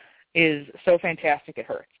Lord, is so fantastic it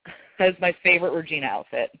hurts. That's my favorite Regina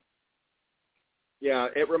outfit. Yeah,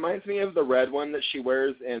 it reminds me of the red one that she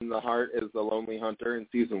wears in The Heart is the Lonely Hunter in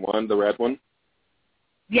season 1, the red one.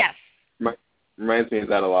 Yes. Reminds me of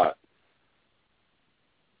that a lot.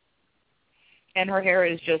 And her hair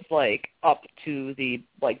is just, like, up to the,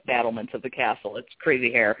 like, battlements of the castle. It's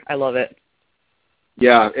crazy hair. I love it.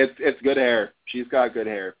 Yeah, it's good hair. She's got good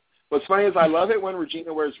hair. What's funny is I love it when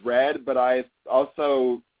Regina wears red, but I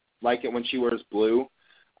also like it when she wears blue.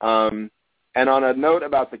 And on a note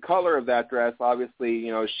about the color of that dress, obviously,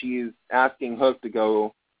 you know, she's asking Hook to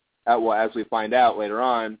go, as we find out later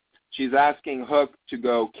on, she's asking Hook to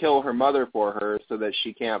go kill her mother for her so that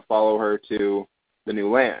she can't follow her to the new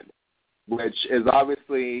land, which is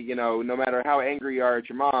obviously, you know, no matter how angry you are at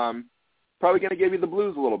your mom, probably going to give you the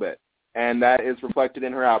blues a little bit, and that is reflected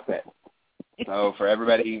in her outfit. So for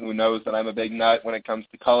everybody who knows that I'm a big nut when it comes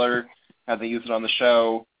to color, how they use it on the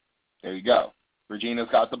show, there you go. Regina's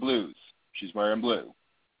got the blues. She's wearing blue.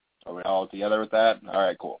 Are we all together with that? All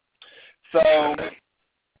right, cool.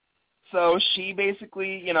 So she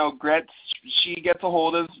basically, you know, she gets a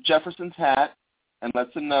hold of Jefferson's hat and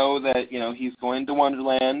lets him know that, you know, he's going to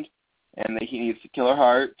Wonderland and that he needs to kill her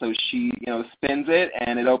heart. So she, you know, spins it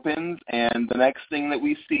and it opens, and the next thing that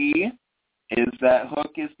we see is that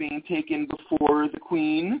Hook is being taken before the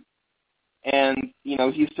Queen, and, you know,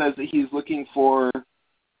 he says that he's looking for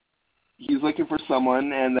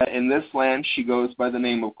someone, and that in this land she goes by the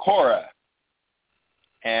name of Cora.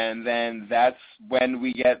 And then that's when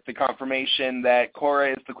we get the confirmation that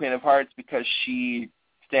Cora is the Queen of Hearts, because she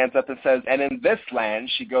stands up and says, and in this land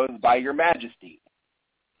she goes by Your Majesty.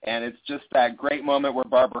 And it's just that great moment where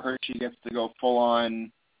Barbara Hershey gets to go full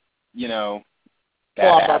on, you know,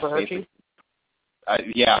 full-on Barbara Hershey?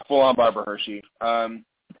 Yeah, full-on Barbara Hershey.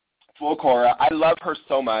 Full Cora. I love her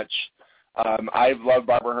so much. I've loved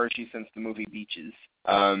Barbara Hershey since the movie Beaches.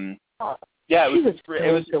 Yeah,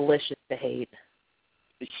 it was delicious to hate.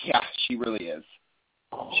 Yeah, she really is.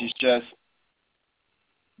 She's just,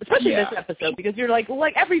 especially this episode, because you're like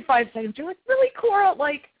every 5 seconds you're like, really, Cora?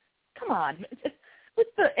 Like, come on,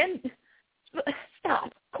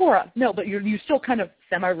 stop, Cora. No, but you're still kind of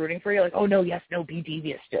semi rooting for you, like, oh no, yes, no, be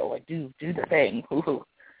devious still, like do the thing. Ooh.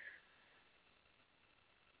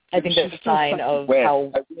 I think that's a sign of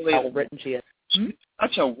how written she is. She's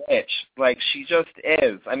such a witch. Like, she just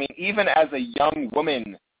is. I mean, even as a young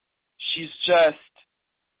woman, she's just...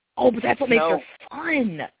 Oh, but that's what makes her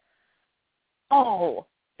fun. Oh,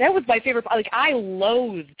 that was my favorite. Like, I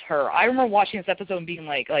loathed her. I remember watching this episode and being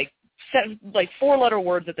like 4-letter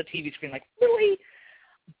words at the TV screen, like, really?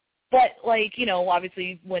 But, like, you know,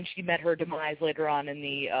 obviously when she met her demise later on in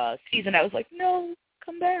the season, I was like, no,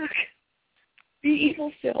 come back. Be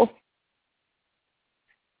evil still.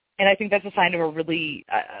 And I think that's a sign of a really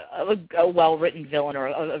a well-written villain, or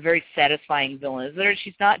a very satisfying villain. Is that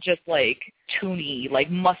she's not just like toony, like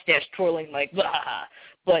mustache twirling, like blah,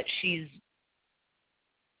 but she's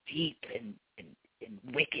deep and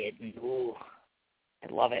wicked, and ooh,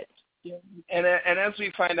 I love it. Yeah. And as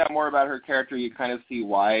we find out more about her character, you kind of see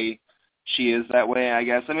why she is that way, I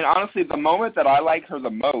guess. I mean, honestly, the moment that I like her the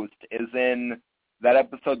most is in that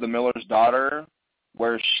episode, The Miller's Daughter,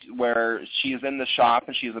 where she's in the shop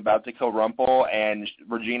and she's about to kill Rumple, and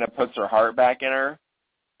Regina puts her heart back in her,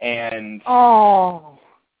 and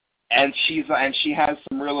she has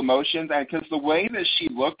some real emotions, and because the way that she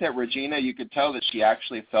looked at Regina, you could tell that she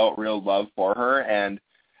actually felt real love for her, and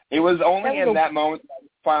it was only in that moment that I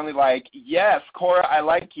was finally like, yes, Cora, I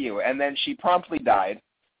like you, and then she promptly died.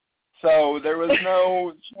 So there was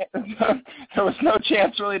no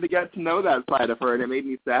chance really to get to know that side of her, and it made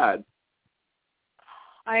me sad.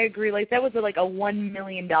 I agree. Like, that was like a $1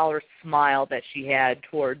 million smile that she had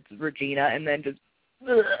towards Regina, and then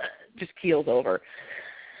just keels over.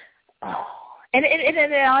 Oh. And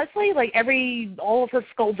honestly, like, all of her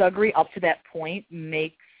skullduggery up to that point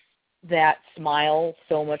makes that smile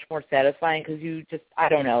so much more satisfying, because I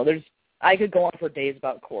don't know, I could go on for days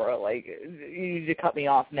about Cora. Like, you need to cut me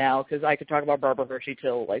off now, because I could talk about Barbara Hershey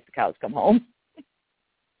till, like, the cows come home.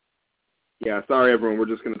 Yeah, sorry, everyone. We're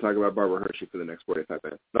just going to talk about Barbara Hershey for the next 45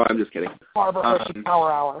 minutes. No, I'm just kidding. Barbara Hershey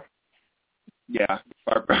Power Hour. Yeah,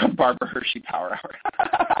 Barbara Hershey Power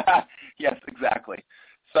Hour. Yes, exactly.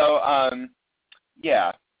 So,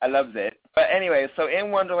 yeah, I loved it. But anyway, so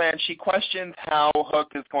in Wonderland, she questions how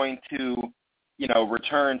Hook is going to, you know,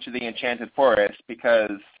 return to the Enchanted Forest,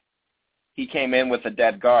 because he came in with a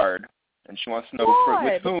dead guard, and she wants to know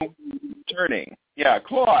with whom he's returning. Yeah,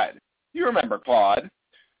 Claude. You remember Claude.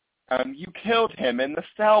 You killed him in the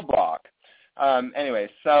cell block. Anyway,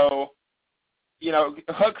 so,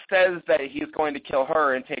 Hook says that he's going to kill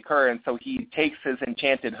her and take her, and so he takes his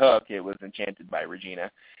enchanted hook, it was enchanted by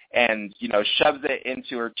Regina, and, shoves it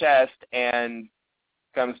into her chest and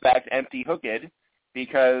comes back empty hooked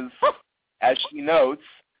because, as she notes,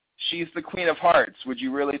 she's the Queen of Hearts. Would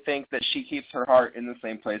you really think that she keeps her heart in the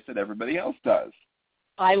same place that everybody else does?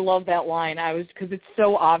 I love that line. Because it's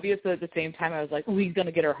so obvious, but at the same time I was like, he's going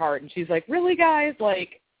to get her heart. And she's like, really, guys?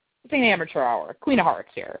 Like, it's an amateur hour. Queen of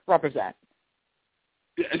Hearts here. Represent.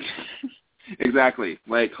 Exactly.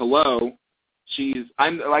 Like, hello.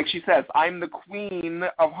 Like she says, I'm the Queen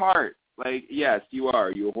of Hearts. Like, yes, you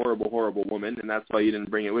are. You a horrible, horrible woman, and that's why you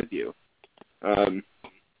didn't bring it with you.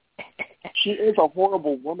 She is a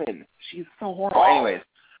horrible woman. She's so horrible. Anyways.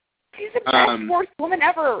 She's the best, worst woman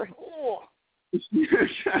ever. Oh.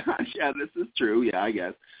 Yeah, this is true. Yeah, I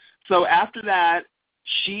guess. So after that,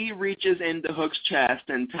 she reaches into Hook's chest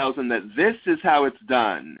and tells him that this is how it's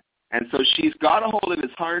done. And so she's got a hold of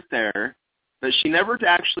his heart there, but she never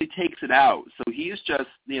actually takes it out. So he's just,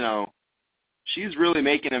 she's really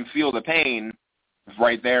making him feel the pain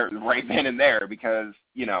right there, right then and there, because,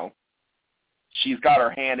 she's got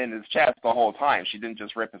her hand in his chest the whole time. She didn't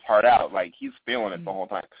just rip his heart out. Like, he's feeling it the whole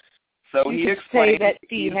time. So you he could explains say that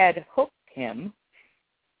she had hooked him.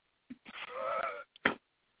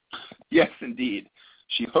 Yes, indeed.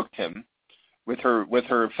 She hooked him with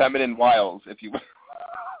her feminine wiles, if you will.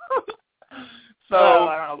 So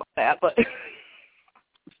I don't know about that, but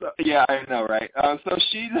yeah, I know, right? So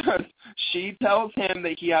she tells him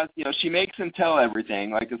that he has, she makes him tell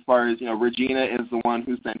everything, like as far as, Regina is the one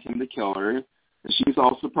who sent him to kill her, and she's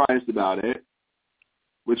all surprised about it,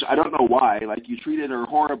 which I don't know why. Like, you treated her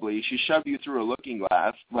horribly. She shoved you through a looking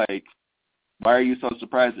glass. Like, why are you so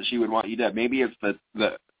surprised that she would want you dead? Maybe it's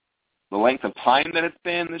the length of time that it's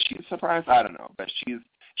been that she's surprised. I don't know, but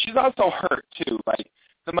she's also hurt too. Like,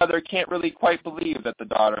 the mother can't really quite believe that the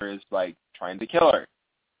daughter is like trying to kill her.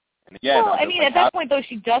 And again, well, I mean, at that point though,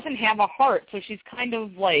 she doesn't have a heart, so she's kind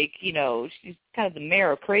of like, she's kind of the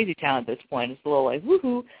mayor of Crazy Town at this point. It's a little like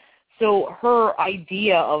woohoo. So her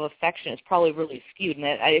idea of affection is probably really skewed, and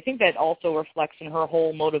I think that also reflects in her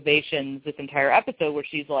whole motivations this entire episode, where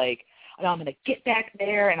she's like, I'm going to get back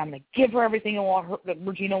there, and I'm going to give her everything that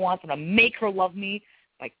Regina wants, and I'm going to make her love me,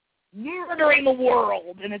 like murdering the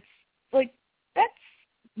world. And it's like, that's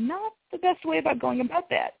not the best way about going about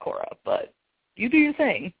that, Cora, but you do your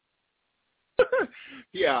thing.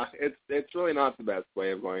 Yeah, it's really not the best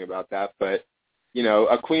way of going about that, but,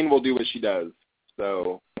 a queen will do what she does,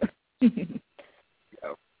 so...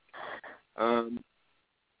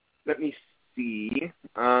 Let me see.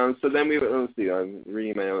 So then let's see. I'm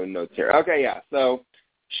reading my own notes here. Okay, yeah. So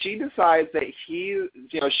she decides that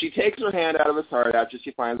she takes her hand out of his heart after she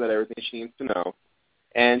finds out everything she needs to know,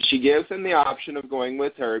 and she gives him the option of going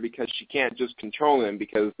with her because she can't just control him,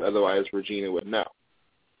 because otherwise Regina would know.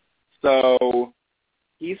 So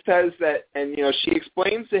he says that, and she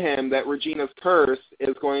explains to him that Regina's curse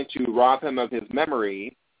is going to rob him of his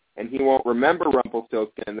memory, and he won't remember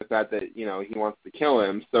Rumpelstiltskin, the fact that, he wants to kill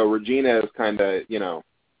him. So Regina has kind of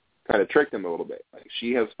tricked him a little bit. Like,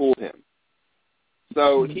 she has fooled him.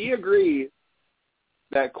 So he agrees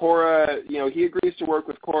that Cora, he agrees to work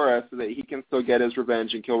with Cora so that he can still get his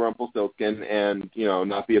revenge and kill Rumpelstiltskin and,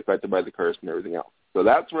 not be affected by the curse and everything else. So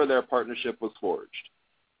that's where their partnership was forged.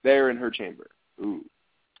 There in her chamber. Ooh.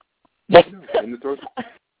 In the throat.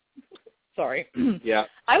 Sorry. Yeah.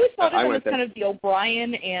 I always thought of them as kind of the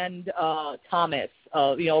O'Brien and Thomas,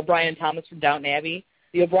 O'Brien and Thomas from Downton Abbey.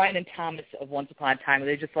 The O'Brien and Thomas of Once Upon a Time.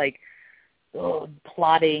 They're just like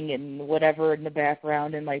plotting and whatever in the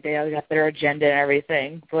background, and like they all got their agenda and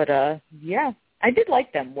everything. But yeah, I did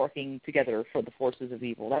like them working together for the forces of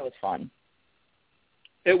evil. That was fun.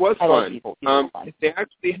 It was fun. Evil fun. They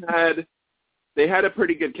actually had a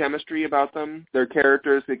pretty good chemistry about them. Their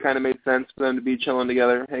characters, it kind of made sense for them to be chilling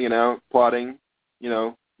together, hanging out, plotting,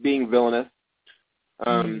 being villainous.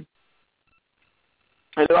 And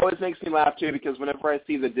it always makes me laugh, too, because whenever I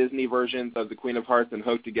see the Disney versions of the Queen of Hearts and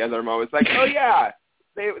Hook together, I'm always like, oh, yeah,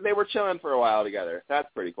 they were chilling for a while together. That's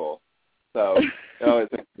pretty cool. So it always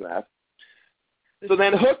makes me laugh. So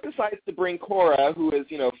then Hook decides to bring Cora, who is,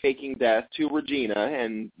 faking death, to Regina,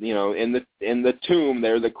 and, in the tomb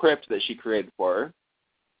there, the crypt that she created for her.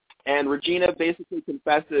 And Regina basically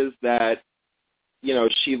confesses that,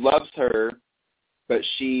 she loves her, but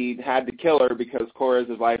she had to kill her because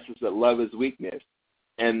Cora's advice is that love is weakness.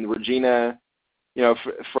 And Regina,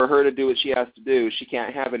 for her to do what she has to do, she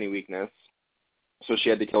can't have any weakness, so she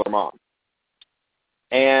had to kill her mom.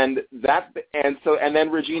 And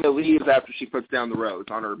then Regina leaves after she puts down the rose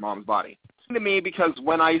on her mom's body. To me, because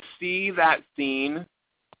when I see that scene,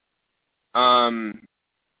 I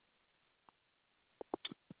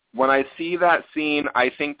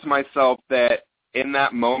think to myself that in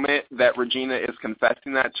that moment that Regina is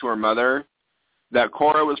confessing that to her mother, that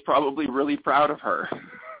Cora was probably really proud of her.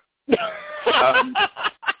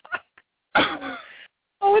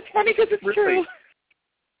 Oh, it's funny because it's really true.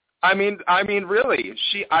 I mean, really,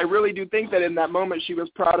 I really do think that in that moment she was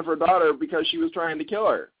proud of her daughter because she was trying to kill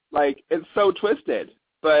her. Like, it's so twisted,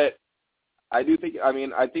 but I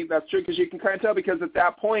think that's true because you can kind of tell because at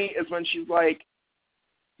that point is when she's like,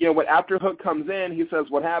 you know, when after Hook comes in, he says,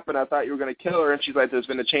 "What happened? I thought you were going to kill her," and she's like, "There's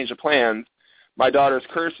been a change of plans. My daughter's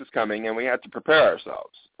curse is coming, and we have to prepare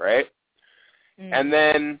ourselves," right? And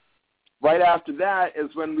then right after that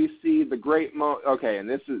is when we see the great okay, and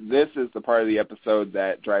this is the part of the episode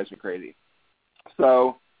that drives me crazy.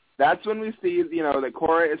 So that's when we see, you know, that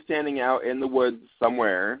Cora is standing out in the woods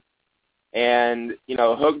somewhere, and, you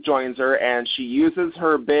know, Hook joins her, and she uses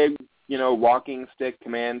her big, you know, walking stick,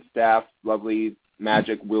 command staff, lovely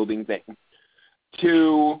magic wielding thing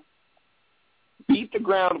to beat the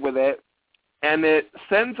ground with it, and it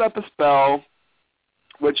sends up a spell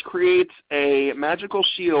which creates a magical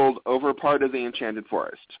shield over part of the Enchanted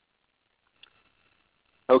Forest.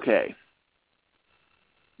 Okay.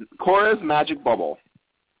 Cora's magic bubble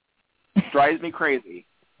drives me crazy.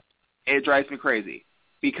 It drives me crazy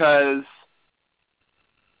because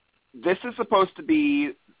this is supposed to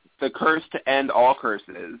be the curse to end all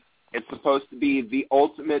curses. It's supposed to be the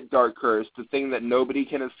ultimate dark curse, the thing that nobody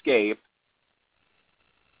can escape.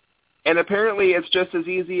 And apparently it's just as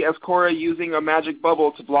easy as Cora using a magic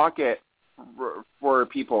bubble to block it for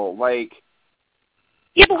people. Like,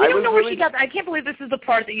 yeah, but we don't know where she got that. I can't believe this is the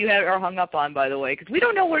part that you are hung up on, by the way, because we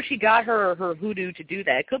don't know where she got her hoodoo to do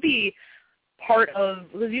that. It could be part of,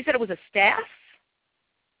 you said it was a staff?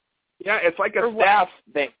 Yeah, it's like a staff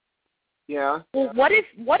thing. Yeah. Well, what if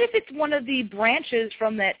it's one of the branches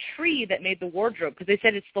from that tree that made the wardrobe? Because they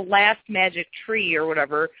said it's the last magic tree or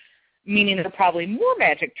whatever, meaning there are probably more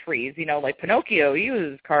magic trees. You know, like Pinocchio, he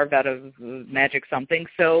was carved out of magic something.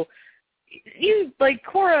 So,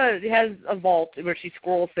 Cora has a vault where she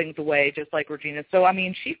scrolls things away, just like Regina. So, I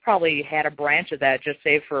mean, she probably had a branch of that just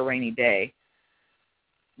saved for a rainy day.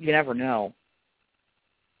 You never know.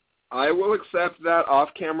 I will accept that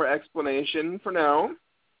off-camera explanation for now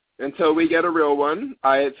until we get a real one.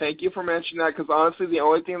 I thank you for mentioning that because, honestly, the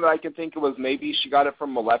only thing that I can think of was maybe she got it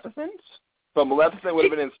from Maleficent. But Maleficent would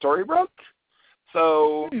have been in Storybrooke.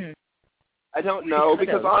 So I don't know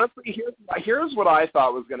because, honestly, here's what I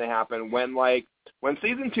thought was going to happen when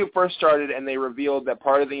Season 2 first started and they revealed that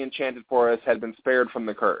part of the Enchanted Forest had been spared from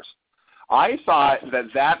the curse. I thought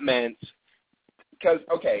that meant because,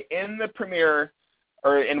 okay, in the premiere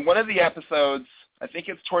or in one of the episodes, I think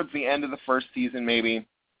it's towards the end of the first season maybe,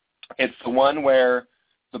 it's the one where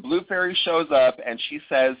the Blue Fairy shows up and she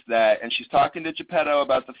says that, and she's talking to Geppetto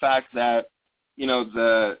about the fact that, you know,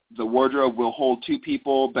 the wardrobe will hold two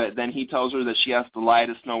people, but then he tells her that she has to lie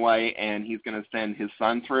to Snow White and he's going to send his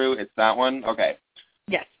son through. It's that one? Okay.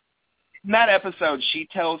 Yes. In that episode, she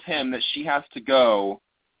tells him that she has to go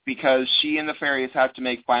because she and the fairies have to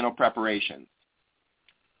make final preparations.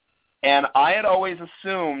 And I had always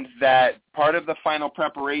assumed that part of the final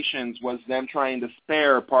preparations was them trying to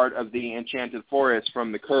spare part of the Enchanted Forest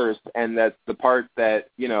from the curse, and that the part that,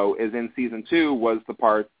 you know, is in Season 2 was the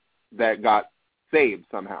part that got saved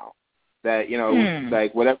somehow. That, you know,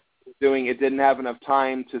 like whatever it was doing, it didn't have enough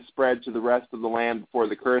time to spread to the rest of the land before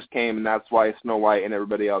the curse came, and that's why Snow White and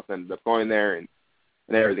everybody else ended up going there and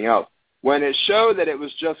everything else. When it showed that it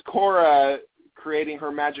was just Cora creating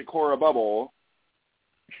her magic Cora bubble,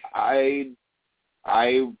 I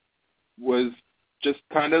was just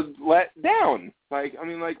kind of let down. Like, I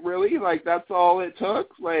mean, like, really? Like, that's all it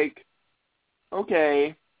took? Like,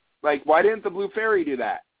 okay. Like, why didn't the Blue Fairy do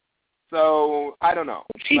that? So, I don't know.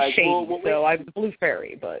 She's like, shady, so I'm the Blue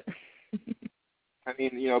Fairy, but... I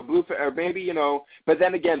mean, you know, Blue Fairy, or maybe, you know, but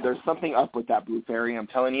then again, there's something up with that Blue Fairy, I'm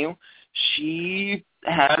telling you. She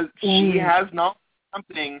has not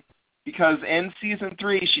something, because in Season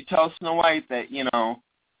 3, she tells Snow White that, you know,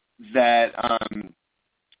 that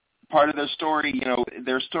part of their story, you know,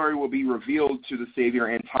 their story will be revealed to the Savior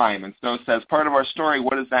in time. And Snow says, part of our story,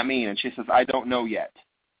 what does that mean? And she says, I don't know yet.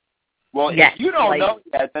 Well, yes, if you don't know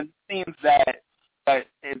yet, then it means that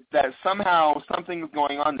somehow something is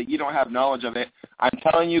going on that you don't have knowledge of it. I'm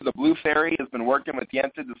telling you, the Blue Fairy has been working with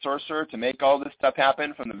Yensid the Sorcerer to make all this stuff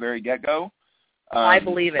happen from the very get-go. I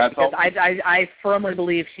believe it, because I firmly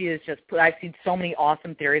believe she is just, I've seen so many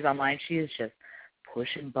awesome theories online. She is just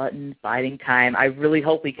pushing buttons, biding time. I really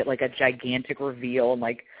hope we get like a gigantic reveal in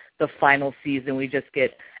like the final season. We just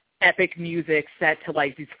get epic music set to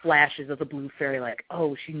like these flashes of the blue fairy, like,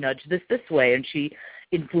 oh, she nudged this way and she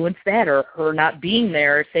influenced that, or her not being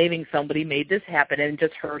there saving somebody made this happen, and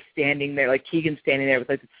just her standing there, like Keegan standing there with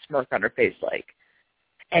like a smirk on her face, like,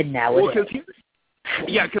 and now it is.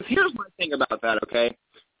 Because here's my thing about that, okay?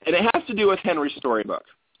 And it has to do with Henry's storybook.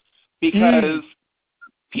 Because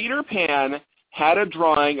Peter Pan had a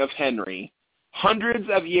drawing of Henry hundreds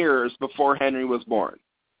of years before Henry was born,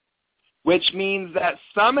 which means that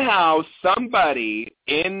somehow somebody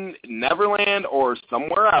in Neverland or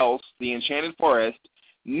somewhere else, the Enchanted Forest,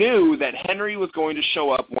 knew that Henry was going to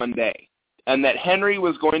show up one day and that Henry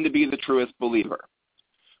was going to be the truest believer,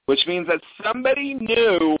 which means that somebody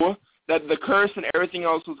knew that the curse and everything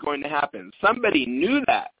else was going to happen. Somebody knew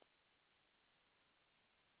that.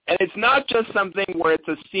 And it's not just something where it's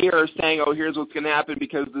a seer saying, oh, here's what's going to happen,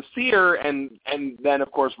 because the seer and then,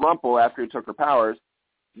 of course, Rumpel, after he took her powers,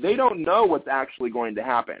 they don't know what's actually going to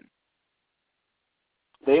happen.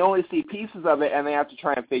 They only see pieces of it, and they have to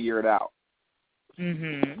try and figure it out.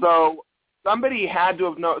 Mm-hmm. So somebody had to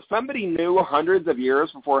have known. Somebody knew hundreds of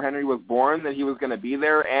years before Henry was born that he was going to be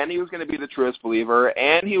there, and he was going to be the truest believer,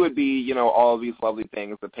 and he would be, you know, all of these lovely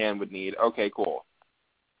things that Pan would need. Okay, cool.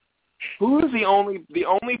 Who is the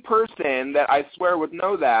only person that I swear would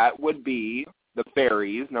know that would be the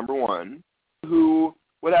fairies, number one, who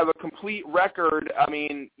would have a complete record, I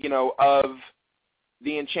mean, you know, of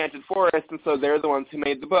the Enchanted Forest, and so they're the ones who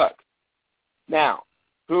made the book. Now,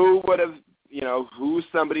 who would have, you know, who's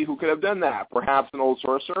somebody who could have done that? Perhaps an old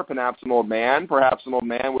sorcerer, perhaps an old man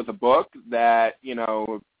with a book that, you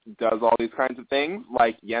know, does all these kinds of things,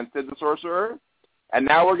 like Yensid the sorcerer. And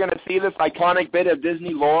now we're going to see this iconic bit of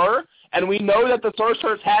Disney lore, and we know that the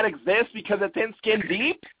sorcerer's hat exists because it's in Skin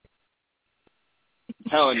Deep? I'm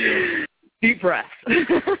telling you. Deep breath.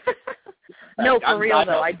 No, for real,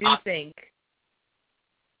 though, I do think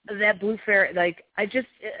that blue fairy, like, I just,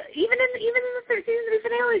 even in the third season of the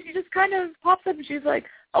finale, she just kind of pops up and she's like,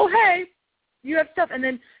 oh, hey, you have stuff. And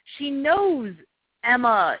then she knows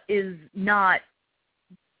Emma is not,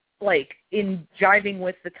 like, in jiving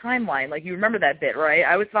with the timeline. Like, you remember that bit, right?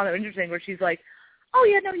 I always found it interesting where she's like, oh,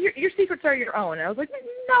 yeah, no, your secrets are your own. And I was like,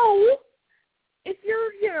 no. If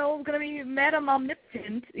you're, you know, going to be Madame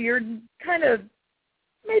Omnipotent, you're kind of,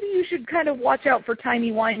 maybe you should kind of watch out for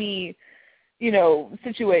timey-wimey, you know,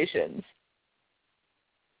 situations.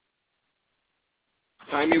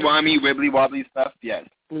 Timey-wimey, wibbly-wobbly stuff, yes.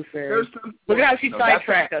 Blue fairy. Look at how she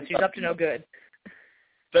sidetracked us. She's up to no good.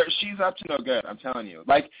 She's up to no good, I'm telling you.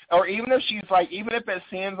 Like, or even if she's like, even if it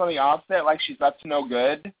seems on the offset like she's up to no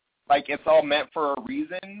good, like it's all meant for a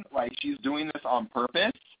reason, like she's doing this on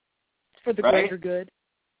purpose. For the greater good.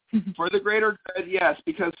 For the greater good, yes,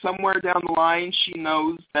 because somewhere down the line she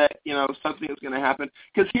knows that, you know, something is going to happen.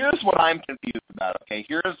 Because here's what I'm confused about, okay?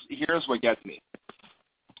 Here's what gets me.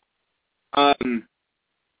 The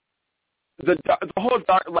whole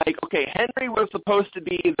dark, like, okay, Henry was supposed to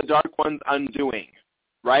be the Dark One's undoing,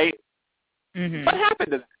 right? Mm-hmm. What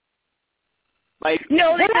happened to that? Like,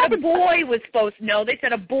 no, they said a boy was supposed. No, they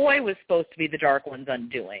said a boy was supposed to be the Dark One's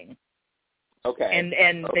undoing. Okay. And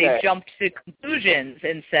they jumped to conclusions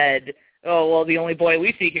and said, oh, well, the only boy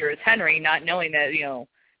we see here is Henry, not knowing that, you know,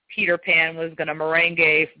 Peter Pan was going to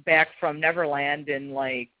merengue back from Neverland and,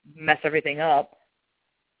 like, mess everything up.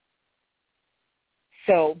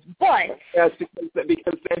 So, but... Yes,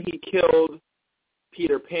 because then he killed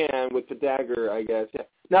Peter Pan with the dagger, I guess. Yeah.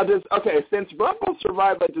 Now, since Rumpel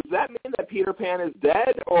survived, like, does that mean that Peter Pan is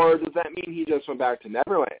dead, or does that mean he just went back to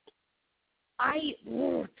Neverland? I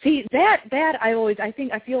see that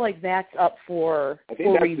I feel like that's up for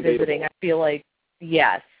revisiting. Debatable. I feel like,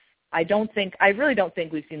 yes. I really don't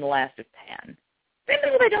think we've seen the last of Pan.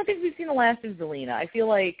 I don't think we've seen the last of Zelina. I feel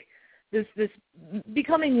like this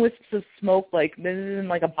becoming wisps of smoke, like this isn't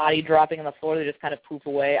like a body dropping on the floor, they just kind of poof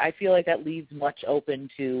away. I feel like that leaves much open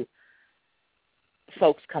to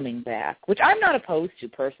folks coming back, which I'm not opposed to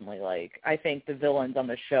personally. Like, I think the villains on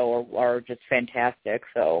the show are just fantastic.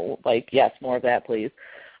 So, like, yes, more of that, please.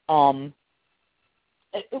 If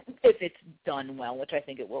it's done well, which I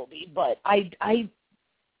think it will be. But I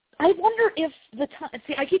wonder if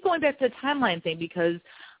I keep going back to the timeline thing because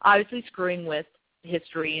obviously screwing with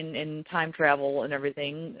history and time travel and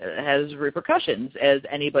everything has repercussions, as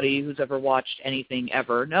anybody who's ever watched anything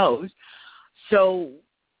ever knows. So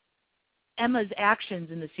Emma's actions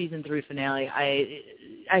in the season 3 finale,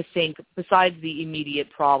 I think, besides the immediate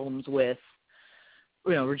problems with,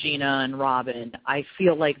 you know, Regina and Robin, I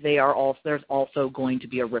feel like there's also going to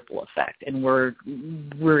be a ripple effect, and we're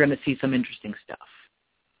going to see some interesting stuff.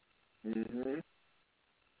 Mm-hmm.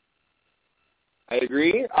 I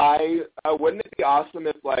agree. Wouldn't it be awesome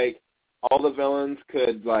if, like, all the villains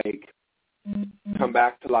could, like, come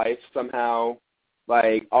back to life somehow,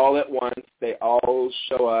 like, all at once, they all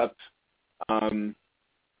show up,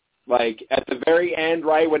 like, at the very end,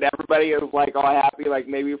 right, when everybody is, like, all happy, like,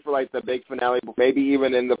 maybe for, like, the big finale, maybe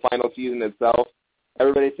even in the final season itself,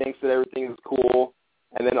 everybody thinks that everything is cool,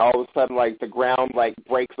 and then all of a sudden, like, the ground, like,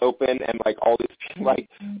 breaks open, and, like, all these, like,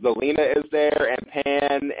 Zelina is there, and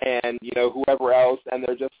Pan, and, you know, whoever else, and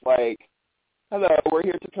they're just like, hello, we're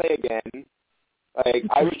here to play again. Like,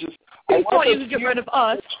 I want you to get rid of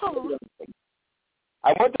us.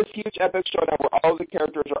 I want this huge epic showdown where all the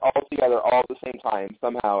characters are all together all at the same time,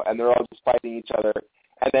 somehow, and they're all just fighting each other.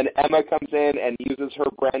 And then Emma comes in and uses her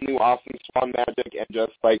brand new awesome swan magic and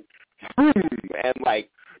just, like, and, like,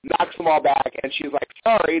 knocks them all back, and she's like,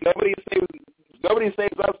 sorry, nobody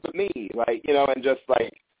saves us but me, like, you know, and just,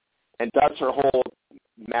 like, and does her whole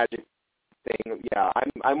magic thing. Yeah,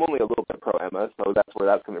 I'm only a little bit pro Emma, so that's where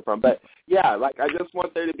that's coming from. But, yeah, like, I just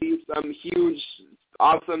want there to be some huge,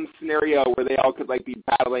 awesome scenario where they all could, like, be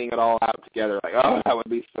battling it all out together. Like, oh, that would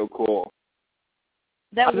be so cool.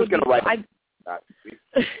 That would be,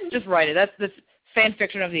 just write it. That's the fan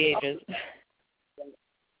fiction of the ages.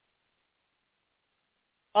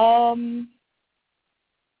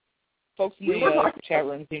 Folks in the chat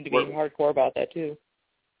room seem to be hardcore about that too.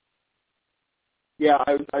 Yeah,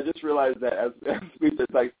 I just realized that as we've been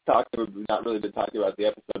we've not really been talking about the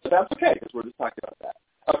episode, but that's okay because we're just talking about that.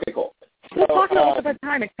 Okay, cool. We're talking about the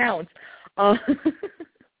time it counts.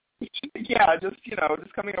 Yeah, just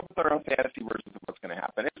coming up with our own fantasy versions of what's going to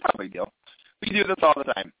happen. It's not a big deal. We do this all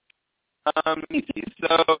the time.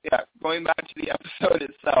 So yeah, going back to the episode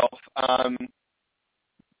itself.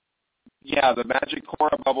 Yeah, the magic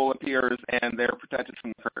Cora bubble appears, and they're protected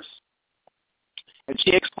from the curse. And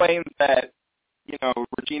she explains that, you know,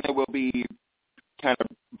 Regina will be kind of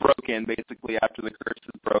broken, basically, after the curse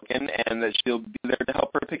is broken, and that she'll be there to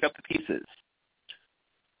help her pick up the pieces.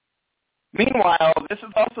 Meanwhile, this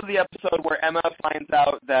is also the episode where Emma finds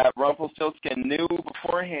out that Rumpelstiltskin knew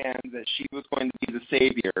beforehand that she was going to be the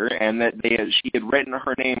savior, and that she had written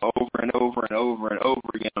her name over and over and over and over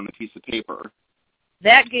again on a piece of paper.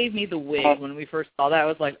 That gave me the wig when we first saw that. I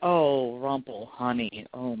was like, oh, Rumpel, honey,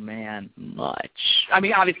 oh, man, much. I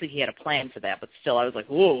mean, obviously he had a plan for that, but still, I was like,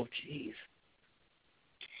 whoa, jeez.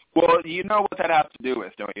 Well, you know what that has to do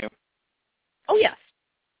with, don't you? Oh, yes.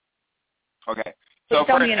 Okay. So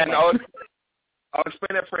tell me anyway. I'll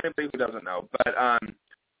explain it for anybody who doesn't know. But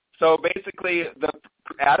so basically,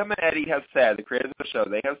 Adam and Eddie have said, the creators of the show,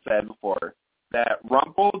 they have said before that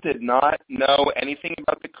Rumpel did not know anything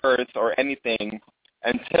about the curse or anything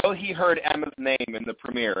until he heard Emma's name in the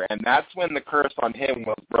premiere, and that's when the curse on him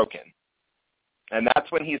was broken. And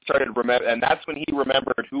that's when he that's when he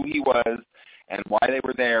remembered who he was and why they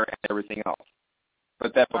were there and everything else.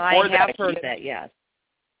 But that before I have heard that, yes.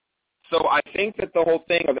 So I think that the whole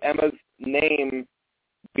thing of Emma's name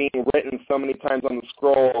being written so many times on the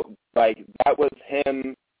scroll, like, that was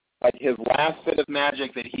him, like, his last bit of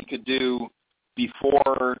magic that he could do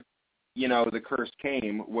before, you know, the curse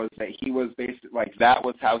came, was that he was basically, like, that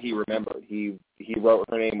was how he remembered. He wrote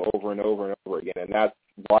her name over and over and over again, and that's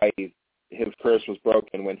why his curse was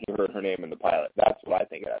broken when he heard her name in the pilot. That's what I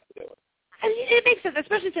think it has to do with. I mean, it makes sense,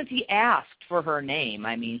 especially since he asked for her name.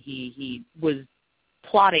 I mean, he was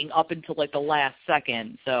plotting up until, like, the last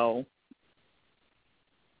second, so.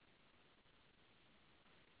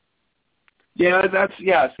 Yeah,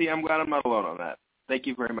 see, I'm glad I'm not alone on that. Thank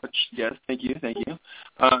you very much. Yes, thank you.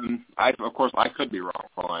 Of course, I could be wrong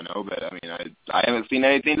for all I know, but, I mean, I haven't seen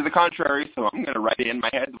anything to the contrary, so I'm going to write it in my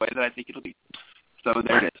head the way that I think it'll be. So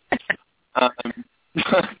there it is.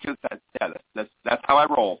 Because that's how I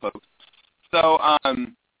roll, folks. So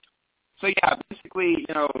yeah, basically,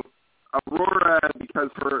 you know, Aurora, because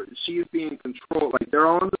she's being controlled, like, they're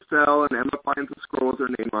all in the cell, and Emma finds the scroll with her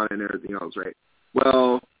name on it and everything else, right?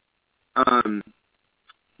 Well,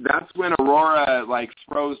 that's when Aurora, like,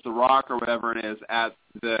 throws the rock or whatever it is at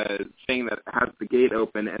the thing that has the gate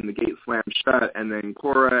open, and the gate slams shut, and then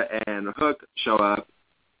Cora and Hook show up,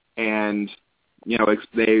 and, you know,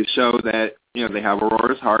 they show that, you know, they have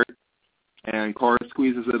Aurora's heart, and Cora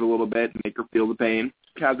squeezes it a little bit to make her feel the pain.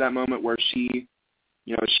 She has that moment where she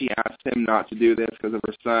asked him not to do this because of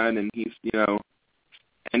her son, and he's, you know,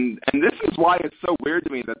 and this is why it's so weird to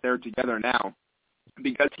me that they're together now,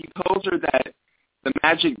 because he tells her that the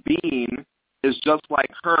magic bean is just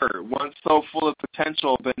like her, once so full of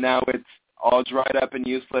potential, but now it's all dried up and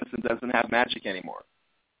useless and doesn't have magic anymore.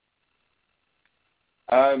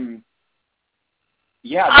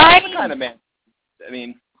 Yeah, that's the kind of man. I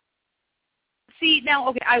mean, See, now,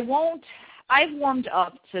 okay, I've warmed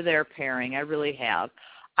up to their pairing. I really have.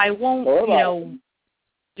 I won't,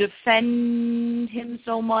 defend him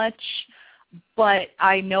so much, but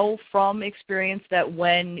I know from experience that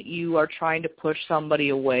when you are trying to push somebody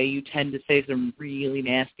away, you tend to say some really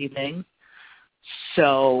nasty things.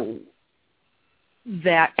 So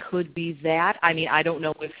that could be that. I mean, I don't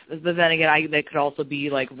know if, but then again, that could also be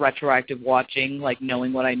like retroactive watching, like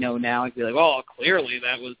knowing what I know now. I'd be like, oh, clearly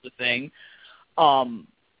that was the thing.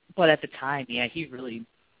 But at the time, yeah, he really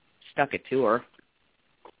stuck it to her.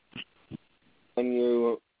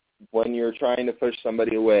 When you're trying to push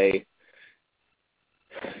somebody away,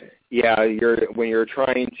 yeah, when you're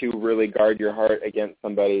trying to really guard your heart against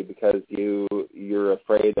somebody because you're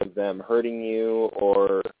afraid of them hurting you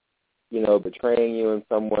or, betraying you in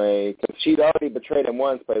some way. Because she'd already betrayed him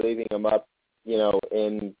once by leaving him up,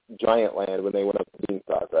 in Giant Land when they went up to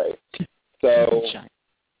Beanstalk, right? So,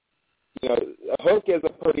 Hook is a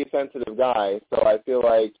pretty sensitive guy, so I feel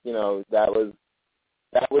like, that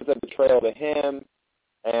was a betrayal to him.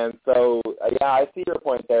 And so, yeah, I see your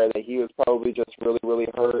point there that he was probably just really, really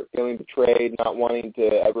hurt, feeling betrayed, not wanting to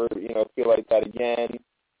ever, feel like that again.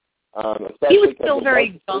 He was still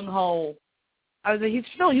very gung-ho.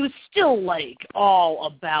 He was still like all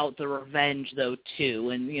about the revenge though too,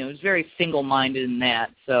 and he was very single-minded in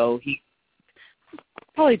that. So he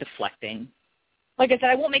probably deflecting. Like I said,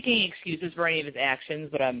 I won't make any excuses for any of his actions,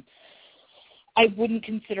 but I wouldn't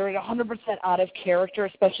consider it 100% out of character,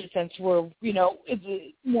 especially since we're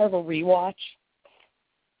it's more of a rewatch.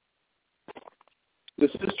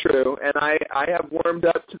 This is true, and I have warmed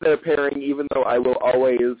up to their pairing, even though I will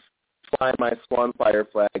always fly my Swan Fire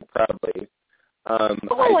flag proudly. I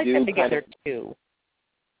like them together, too.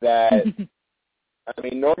 That, I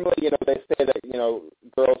mean, normally, they say that,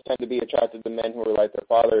 girls tend to be attracted to men who are like their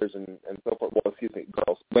fathers and so forth. Well, excuse me,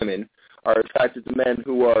 women are attracted to men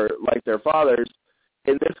who are like their fathers.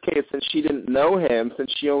 In this case, since she didn't know him,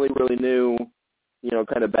 since she only really knew,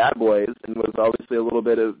 kind of bad boys and was obviously a little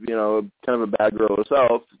bit of, kind of a bad girl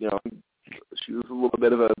herself, she was a little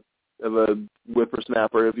bit of a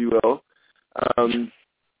whippersnapper, if you will.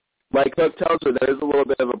 Like Hook tells her, there's a little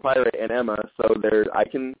bit of a pirate in Emma, so I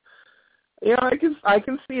can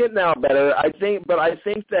see it now better. I think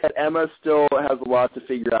that Emma still has a lot to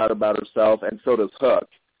figure out about herself, and so does Hook.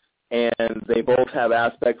 And they both have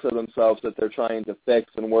aspects of themselves that they're trying to fix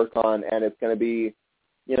and work on, and it's going to be,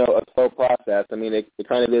 a slow process. I mean, it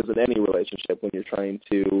kind of is in any relationship when you're trying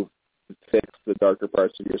to fix the darker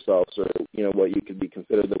parts of yourself, or what you could be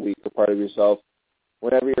considered the weaker part of yourself.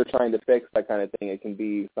 Whenever you're trying to fix that kind of thing, it can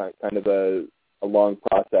be kind of a long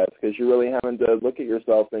process because you're really having to look at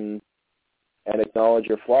yourself and acknowledge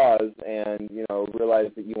your flaws and, realize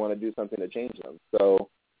that you want to do something to change them. So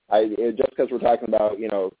just because we're talking about,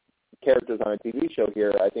 characters on a TV show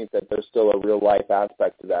here, I think that there's still a real-life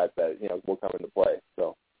aspect to that will come into play.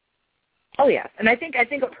 So. Oh, yes. And I think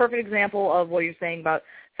a perfect example of what you're saying about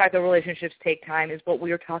the fact that relationships take time is what we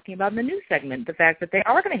were talking about in the news segment, the fact that they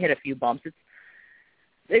are going to hit a few bumps.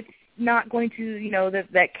 It's not going to,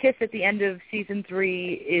 that kiss at the end of season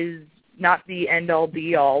 3 is not the end-all,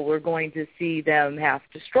 be-all. We're going to see them have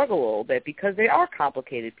to struggle a little bit because they are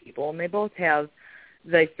complicated people, and they both have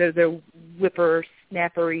their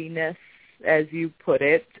whippersnapperiness, as you put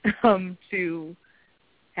it, to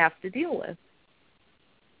have to deal with.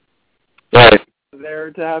 Right.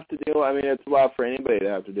 There to have to deal. I mean, it's a lot for anybody to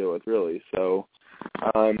have to deal with, really. So,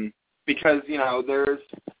 because they've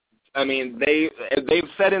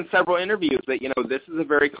said in several interviews that this is a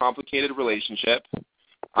very complicated relationship.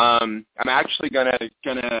 I'm actually gonna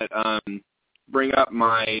bring up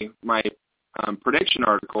my prediction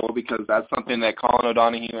article because that's something that Colin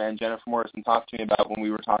O'Donoghue and Jennifer Morrison talked to me about when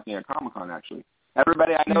we were talking at Comic-Con, actually.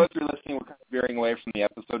 Everybody, I know if you're listening, we're kind of veering away from the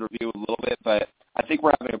episode review a little bit, but I think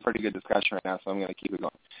we're having a pretty good discussion right now, so I'm going to keep it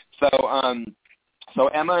going. So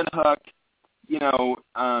Emma and Hook,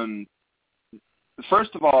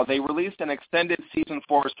 first of all, they released an extended Season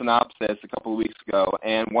 4 synopsis a couple of weeks ago,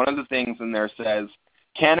 and one of the things in there says,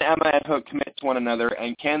 can Emma and Hook commit to one another,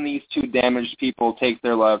 and can these two damaged people take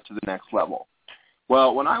their love to the next level?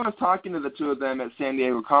 Well, when I was talking to the two of them at San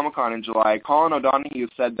Diego Comic-Con in July, Colin O'Donoghue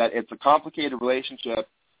said that it's a complicated relationship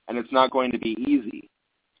and it's not going to be easy.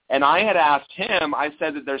 And I had asked him, I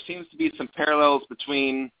said that there seems to be some parallels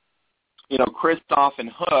between, Kristoff and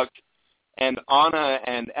Hook and Anna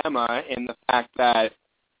and Emma in the fact that,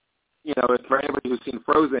 for anybody who's seen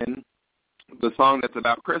Frozen, the song that's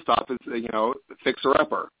about Kristoff is,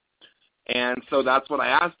 Fixer-Upper. And so that's what I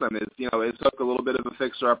asked them is Hook a little bit of a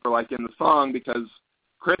fixer-upper like in the song because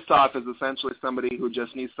Kristoff is essentially somebody who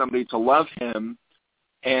just needs somebody to love him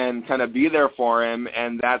and kind of be there for him,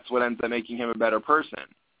 and that's what ends up making him a better person.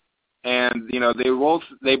 And, you know,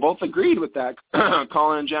 they both agreed with that.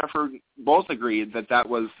 Colin and Jennifer both agreed that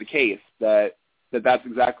was the case, that's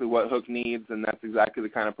exactly what Hook needs, and that's exactly the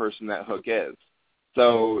kind of person that Hook is.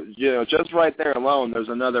 So, you know, just right there alone, there's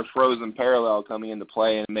another Frozen parallel coming into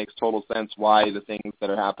play, and it makes total sense why the things that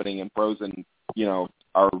are happening in Frozen, you know,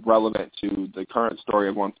 are relevant to the current story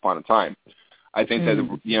of Once Upon a Time. I think that,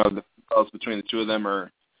 you know, the parallels between the two of them are,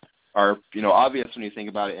 you know, obvious when you think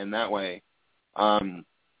about it in that way.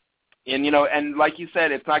 And, you know, and like you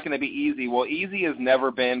said, it's not going to be easy. Well, easy has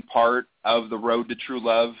never been part of the road to true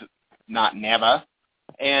love, not never.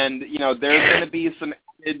 And, you know, there's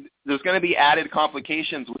going to be added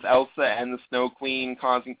complications with Elsa and the Snow Queen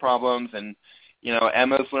causing problems, and, you know,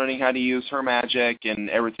 Emma's learning how to use her magic and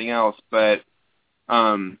everything else. But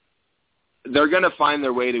they're going to find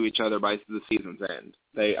their way to each other by the season's end.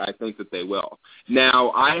 I think that they will. Now,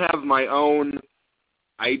 I have my own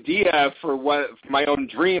idea my own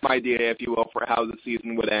dream idea, if you will, for how the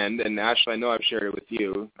season would end. And Ashley, I know I've shared it with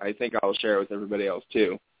you. I think I'll share it with everybody else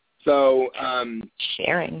too. So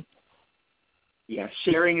sharing. Yeah,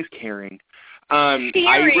 sharing is caring. Sharing.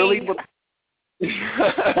 I really would.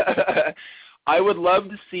 I would love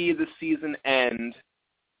to see the season end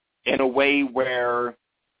in a way where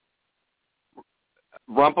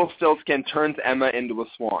Rumpelstiltskin turns Emma into a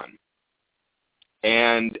swan.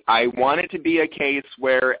 And I want it to be a case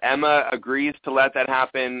where Emma agrees to let that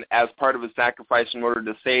happen as part of a sacrifice in order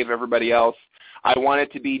to save everybody else. I want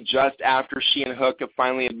it to be just after she and Hook have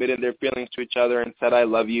finally admitted their feelings to each other and said, I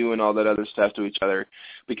love you, and all that other stuff to each other.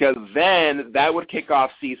 Because then that would kick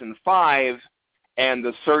off season 5 and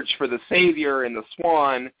the search for the savior and the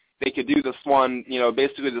swan. They could do the swan, you know,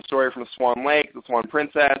 basically the story from Swan Lake, the Swan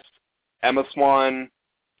Princess, Emma Swan.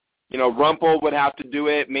 You know, Rumpel would have to do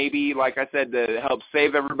it, maybe, like I said, to help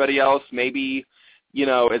save everybody else. Maybe, you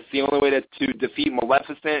know, it's the only way to defeat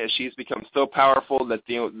Maleficent is she's become so powerful that,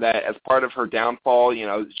 you know, that as part of her downfall, you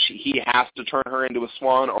know, he has to turn her into a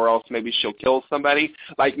swan, or else maybe she'll kill somebody.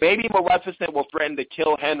 Like, maybe Maleficent will threaten to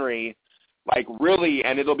kill Henry, like, really,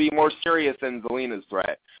 and it'll be more serious than Zelina's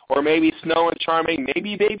threat. Or maybe Snow and Charming,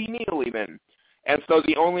 maybe Baby Needle even. And so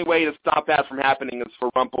the only way to stop that from happening is for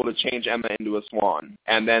Rumpel to change Emma into a swan,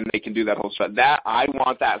 and then they can do that whole stuff. That, I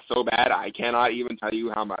want that so bad, I cannot even tell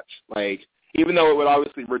you how much. Like, even though it would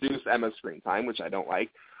obviously reduce Emma's screen time, which I don't like,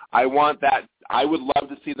 I want that. I would love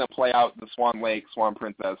to see them play out the Swan Lake, Swan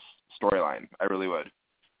Princess storyline. I really would.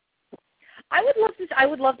 I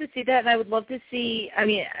would love to see that, and I would love to see, I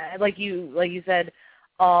mean, like you said,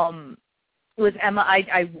 with Emma,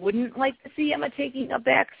 I wouldn't like to see Emma taking a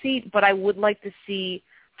back seat, but I would like to see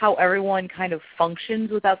how everyone kind of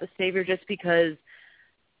functions without the savior, just because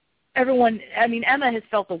everyone, I mean, Emma has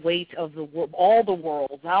felt the weight of all the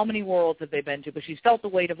worlds. How many worlds have they been to? But she's felt the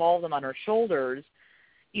weight of all of them on her shoulders,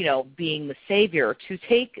 you know, being the savior. To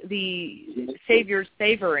take the savior's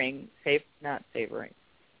savioring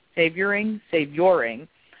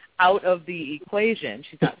out of the equation,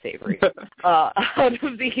 she's not savory, out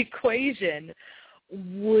of the equation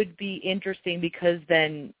would be interesting, because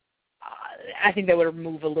then I think that would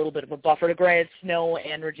remove a little bit of a buffer. Granted, Snow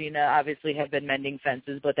and Regina obviously have been mending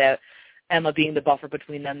fences, but that Emma being the buffer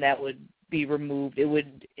between them, that would be removed.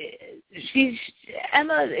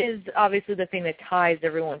 Emma is obviously the thing that ties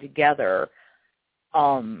everyone together,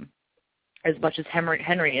 as much as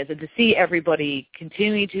Henry is, and to see everybody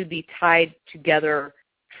continue to be tied together,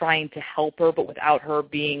 trying to help her, but without her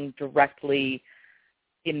being directly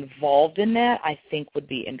involved in that, I think would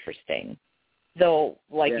be interesting. Though,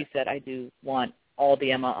 like you said, I do want all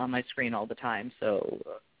the Emma on my screen all the time, so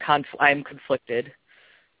I'm conflicted.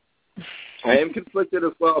 I am conflicted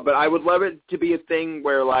as well, but I would love it to be a thing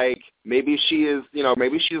where, like, maybe she is, you know,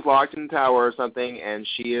 maybe she's locked in the tower or something, and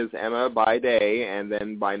she is Emma by day, and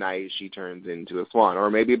then by night she turns into a swan. Or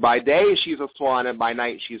maybe by day she's a swan, and by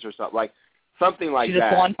night she's herself. Like, something like that. She's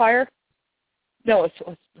a swanfire? No, it's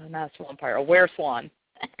not a swanfire. A were-swan.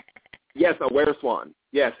 Yes, a were-swan.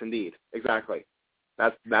 Yes, indeed. Exactly.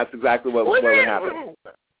 That's exactly what would happen.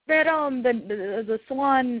 That the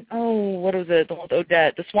swan. Oh, what was it? The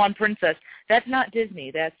Odette, the Swan Princess. That's not Disney.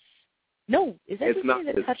 Is that Disney?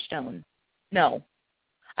 That's Touchstone. No,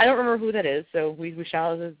 I don't remember who that is. So we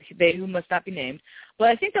shall they who must not be named. But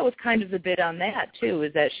I think that was kind of the bit on that too.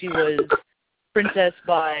 Is that she was princess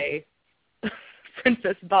by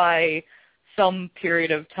some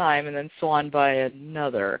period of time, and then swan by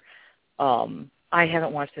another. I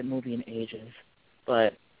haven't watched that movie in ages,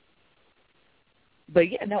 but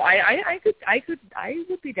yeah, no, I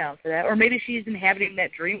would be down for that. Or maybe she's inhabiting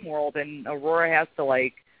that dream world, and Aurora has to,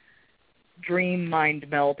 like, dream mind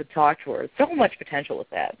meld to talk to her. So much potential with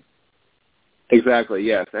that. Exactly,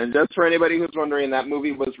 yes. And just for anybody who's wondering, that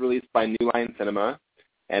movie was released by New Line Cinema,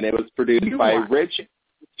 and it was produced by Rich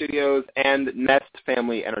Studios and Nest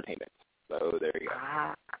Family Entertainment. So there you go.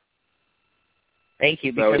 Thank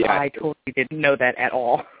you, because I totally didn't know that at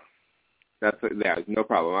all. No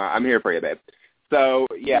problem. I'm here for you, babe. So,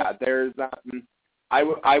 yeah, there's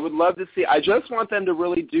I would love to see. I just want them to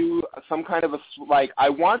really do some kind of I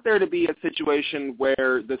want there to be a situation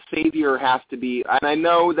where the savior has to be, and I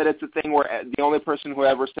know that it's a thing where the only person who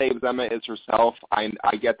ever saves Emma is herself. I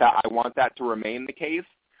get that. I want that to remain the case.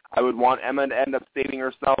 I would want Emma to end up saving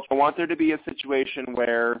herself. I want there to be a situation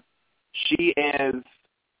where she is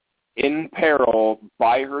in peril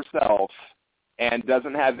by herself and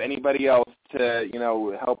doesn't have anybody else to,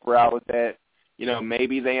 help her out with it.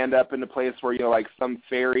 Maybe they end up in a place where, like some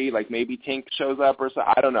fairy, like maybe Tink shows up or so.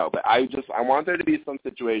 I don't know. But I want there to be some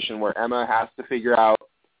situation where Emma has to figure out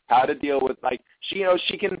how to deal with, she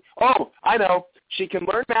can learn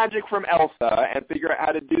magic from Elsa and figure out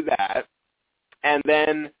how to do that. And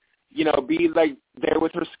then, be there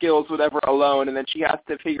with her skills, whatever, alone. And then she has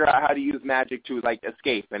to figure out how to use magic to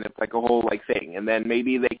escape. And it's a whole thing. And then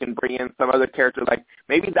maybe they can bring in some other character.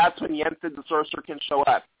 Maybe that's when Yensid the sorcerer can show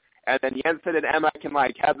up. And then Yensid and Emma can,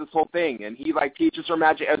 have this whole thing. And he, teaches her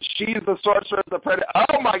magic. And she's the sorceress, the predator.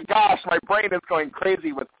 Oh, my gosh. My brain is going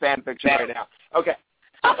crazy with fan fiction right now. Okay.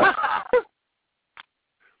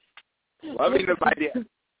 Loving this idea.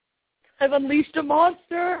 I've unleashed a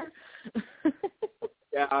monster.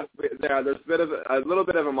 Yeah, there's a little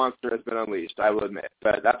bit of a monster has been unleashed, I will admit.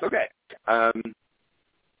 But that's okay.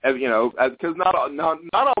 Because not all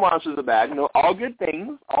monsters are bad. All good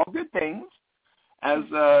things. As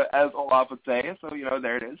OUAF would say, so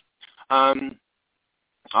there it is. All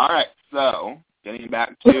right, so getting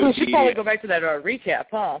back to we should probably go back to that recap,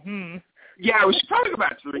 huh? Yeah, we should probably go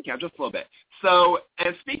back to the recap just a little bit. So,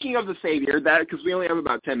 and speaking of the savior, because we only have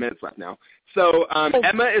about 10 minutes left now. So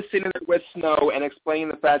Emma is sitting there with Snow and explaining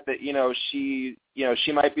the fact that she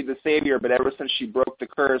might be the savior, but ever since she broke the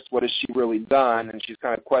curse, what has she really done? And she's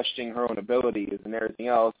kind of questioning her own abilities and everything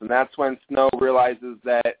else. And that's when Snow realizes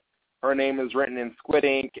that her name is written in squid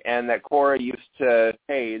ink, and that Cora used to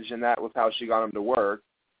Paige, and that was how she got him to work.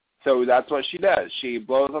 So that's what she does. She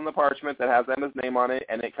blows on the parchment that has Emma's name on it,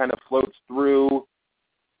 and it kind of floats through,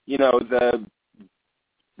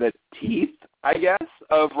 the teeth, I guess,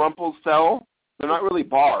 of Rumpel's cell. They're not really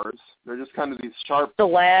bars. They're just kind of these sharp...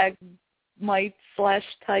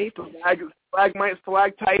 Stalagmite/type.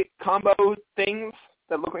 Stalagmite combo things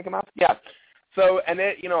that look like a mouth. Yeah. So, and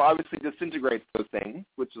it, obviously disintegrates those things,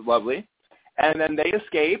 which is lovely. And then they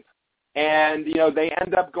escape, and, they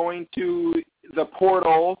end up going to the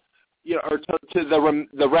portal, or to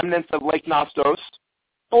the remnants of Lake Nostos.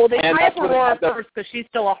 Oh, they tie up Aurora first because she's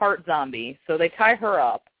still a heart zombie. So they tie her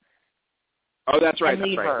up. Oh, that's right. And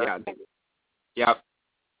leave her. Yeah. Yep.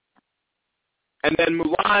 And then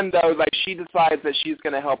Mulan, though, she decides that she's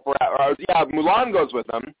going to help her out. Mulan goes with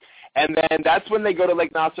them. And then that's when they go to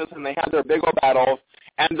Lake Nostos and they have their big old battle.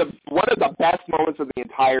 And one of the best moments of the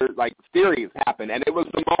entire series happened, and it was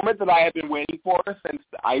the moment that I have been waiting for since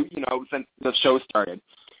the show started.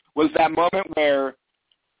 Was that moment where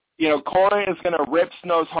Cora is going to rip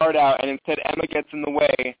Snow's heart out, and instead Emma gets in the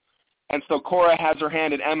way, and so Cora has her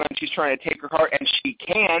hand in Emma, and she's trying to take her heart, and she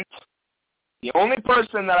can't. The only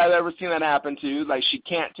person that I've ever seen that happen to, she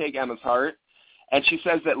can't take Emma's heart, and she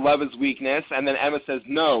says that love is weakness, and then Emma says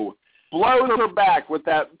no. Blows her back with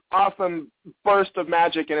that awesome burst of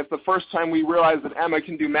magic, and it's the first time we realize that Emma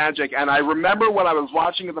can do magic. And I remember when I was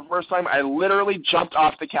watching it the first time, I literally jumped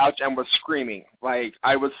off the couch and was screaming.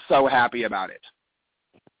 I was so happy about it.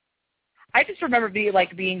 I just remember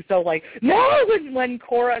being so no, when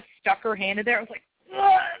Cora stuck her hand in there, I was like,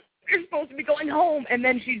 you're supposed to be going home. And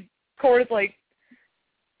then Cora's like,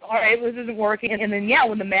 all right, this isn't working. And then,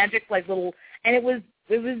 when the magic and it was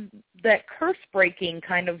that curse-breaking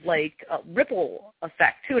kind of ripple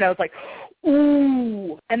effect, too. And I was like,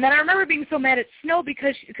 ooh. And then I remember being so mad at Snow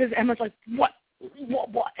because Emma's like, what?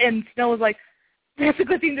 And Snow was like, that's a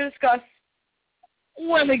good thing to discuss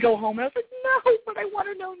when we go home. And I was like, no, but I want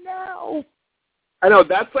to know now. I know.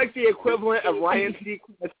 That's the equivalent of Ryan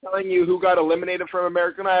Seacrest telling you who got eliminated from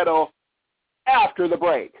American Idol after the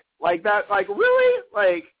break. That,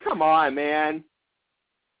 really? Come on, man.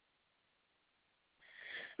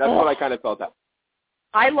 That's what I kind of felt that.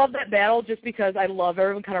 I love that battle just because I love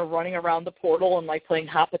everyone kind of running around the portal and playing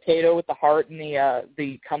hot potato with the heart and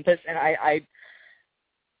the compass. And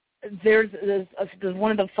there's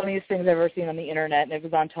one of the funniest things I've ever seen on the internet, and it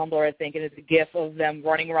was on Tumblr, I think, and it's a GIF of them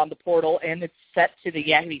running around the portal, and it's set to the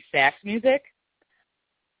Yakety Sax music.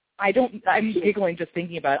 I'm giggling just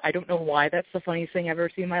thinking about it. I don't know why that's the funniest thing I've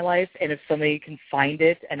ever seen in my life, and if somebody can find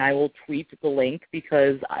it, and I will tweet the link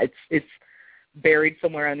because it's buried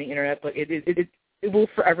somewhere on the internet, but it will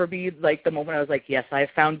forever be like the moment I was like, yes, I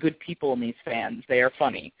have found good people in these fans. They are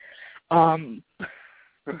funny.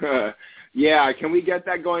 Yeah, can we get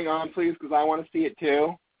that going on, please? Because I want to see it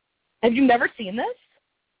too. Have you never seen this?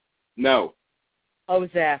 No. Oh,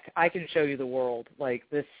 Zach, I can show you the world. Like,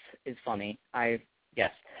 this is funny.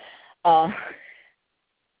 Yes.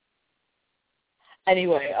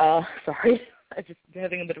 Anyway, sorry. I'm just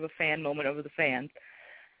having a bit of a fan moment over the fans.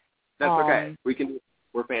 That's okay.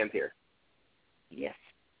 We're fans here. Yes.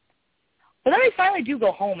 But then I finally do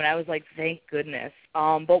go home, and I was like, thank goodness.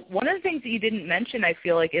 But one of the things that you didn't mention, I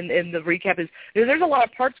feel like, in the recap is there's a lot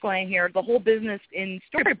of parts going here, the whole business in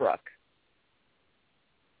Storybrooke.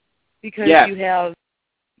 Because you have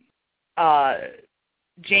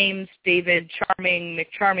James David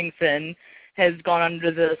McCharmington has gone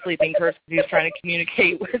under the sleeping curse because he's trying to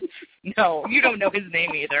communicate with Snow. You don't know his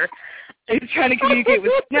name either. He's trying to communicate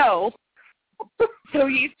with Snow. So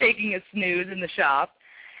he's taking a snooze in the shop.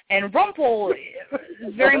 And Rumpel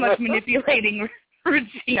is very much manipulating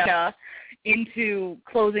Regina into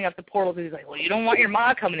closing up the portal because he's like, well, you don't want your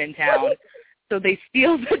ma coming in town. So they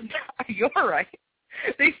steal you're right.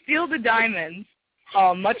 They steal the diamonds,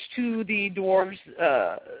 much to the dwarves'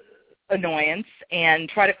 annoyance, and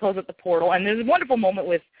try to close up the portal. And there's a wonderful moment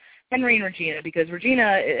with Henry and Regina because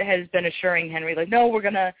Regina has been assuring Henry, like, no, we're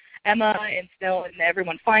going to, Emma and Snow and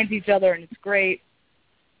everyone finds each other and it's great.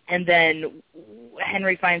 And then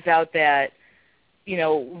Henry finds out that,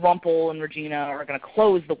 Rumpel and Regina are going to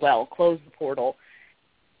close the portal.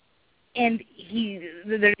 And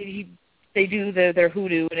they do their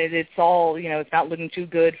hoodoo, and it's all, it's not looking too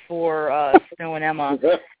good for Snow and Emma.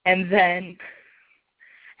 And then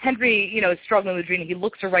Henry, is struggling with Regina. He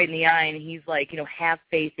looks her right in the eye, and he's like, have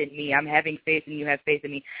faith in me. I'm having faith, and you have faith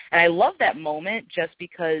in me. And I love that moment just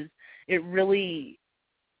because it really,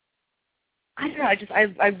 I don't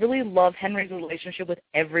know, I really love Henry's relationship with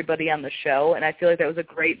everybody on the show, and I feel like that was a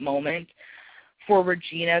great moment for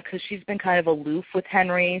Regina because she's been kind of aloof with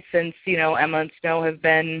Henry since, Emma and Snow have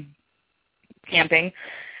been camping.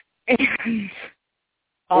 And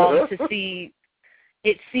to see,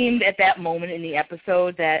 it seemed at that moment in the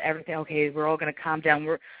episode that everything, okay, we're all going to calm down.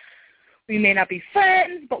 We may not be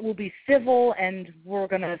friends, but we'll be civil, and we're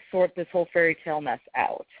going to sort this whole fairy tale mess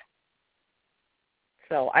out.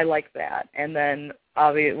 So I like that. And then,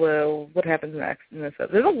 what happens next in this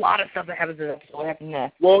episode? There's a lot of stuff that happens in this episode. What happens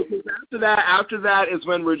next? Well, after that is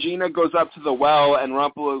when Regina goes up to the well, and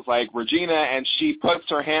Rumpel is like, Regina, and she puts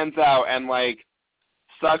her hands out and, like,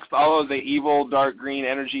 sucks all of the evil dark green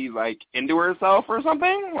energy, like, into herself or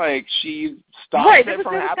something. Like, she stops it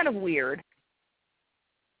from happening. Right, kind of weird.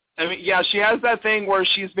 I mean, yeah, she has that thing where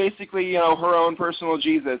she's basically, her own personal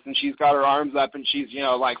Jesus, and she's got her arms up, and she's,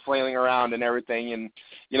 like, flailing around and everything, and,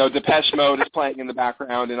 Depeche Mode is playing in the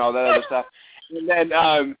background and all that other stuff. And then,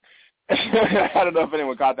 I don't know if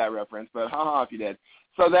anyone got that reference, but haha if you did.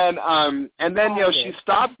 So then, she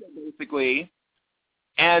stops it, basically,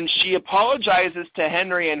 and she apologizes to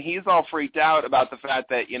Henry, and he's all freaked out about the fact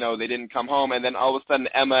that, they didn't come home, and then all of a sudden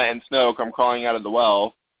Emma and Snow come crawling out of the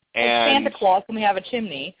well. And Santa Claus, and we have a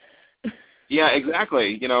chimney. Yeah,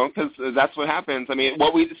 exactly. Because that's what happens. I mean,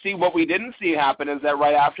 what we didn't see happen is that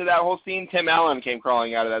right after that whole scene, Tim Allen came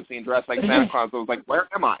crawling out of that scene dressed like Santa Claus. So it was like, where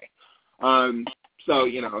am I? So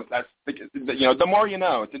that's the more you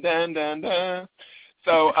know. Dun, dun, dun.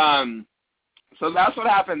 So that's what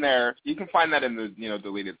happened there. You can find that in the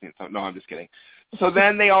deleted scene. So, no, I'm just kidding. So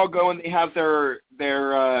then they all go and they have their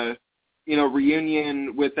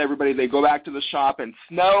reunion with everybody. They go back to the shop, and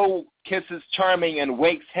Snow kisses Charming and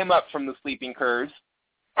wakes him up from the sleeping curse.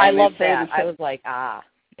 I love that. I was like,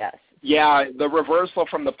 yes. Yeah, the reversal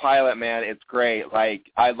from the pilot, man, it's great.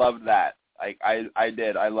 Like, I loved that. Like, I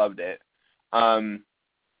did. I loved it.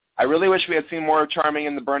 I really wish we had seen more of Charming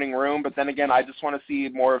in the burning room, but then again, I just want to see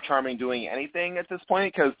more of Charming doing anything at this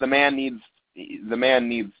point because the man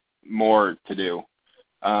needs more to do.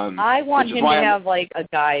 I want him to have like a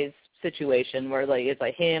guy's situation where like it's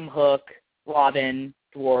like him, Hook, Robin,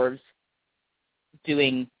 dwarves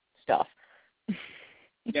doing stuff.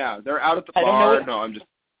 Yeah, they're out at the bar.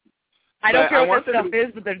 I don't care what that stuff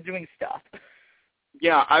is, but they're doing stuff.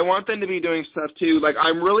 Yeah, I want them to be doing stuff too. Like,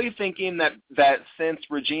 I'm really thinking that since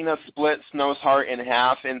Regina split Snow's heart in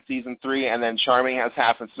half in season 3, and then Charming has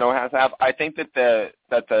half and Snow has half, I think that the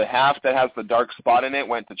half that has the dark spot in it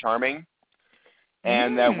went to Charming,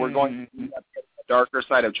 and that we're going to see the darker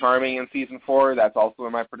side of Charming in season 4. That's also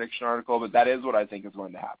in my prediction article, but that is what I think is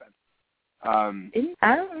going to happen.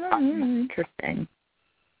 Interesting.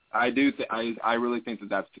 I do. I really think that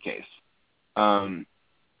that's the case.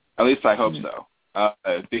 At least I hope so.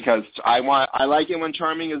 Because I like it when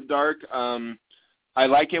Charming is dark. I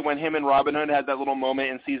like it when him and Robin Hood had that little moment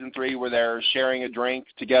in season 3 where they're sharing a drink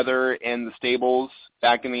together in the stables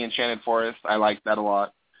back in the Enchanted Forest. I like that a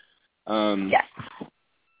lot. Yes.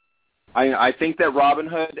 I think that Robin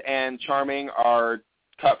Hood and Charming are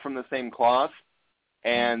cut from the same cloth,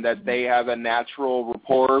 and that they have a natural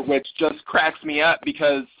rapport, which just cracks me up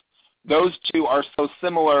because those two are so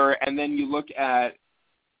similar. And then you look at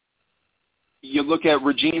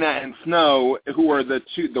Regina and Snow, who are the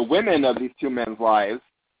women of these two men's lives,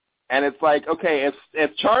 and it's like, okay,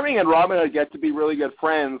 if Charming and Robin Hood get to be really good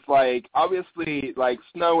friends, like, obviously, like,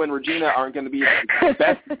 Snow and Regina aren't going to be the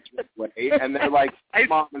best way, and they're like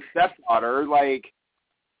mom and stepdaughter. Like,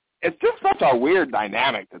 it's just such a weird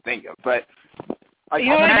dynamic to think of. But like,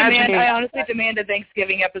 I honestly demand a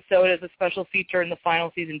Thanksgiving episode as a special feature in the final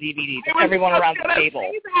season DVD. Just everyone around the table.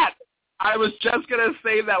 I was just going to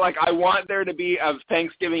say that, like, I want there to be a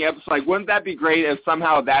Thanksgiving episode. Like, wouldn't that be great if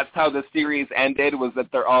somehow that's how the series ended, was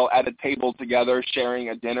that they're all at a table together sharing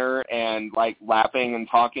a dinner and, like, laughing and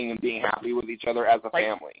talking and being happy with each other as a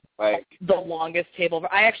family. Like, the longest table.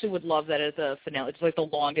 I actually would love that as a finale. It's like the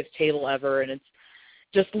longest table ever, and it's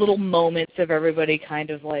just little moments of everybody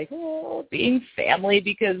kind of like, oh, being family,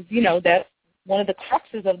 because, you know, that's one of the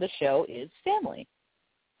cruxes of the show is family.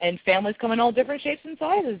 And families come in all different shapes and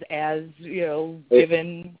sizes, as, you know,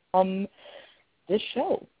 given this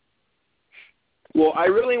show. Well, I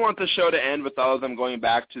really want the show to end with all of them going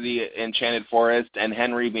back to the Enchanted Forest and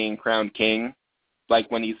Henry being crowned king, like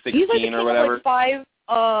when he's 16 or whatever. Like 5.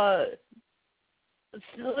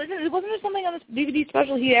 Wasn't there something on this DVD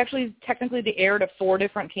special? He actually is technically the heir to 4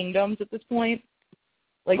 different kingdoms at this point.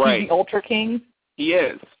 Like, right. He's the Ultra King. He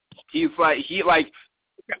is.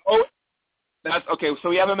 That's okay. So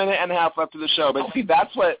we have a minute and a half left of the show, but see,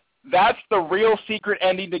 that's the real secret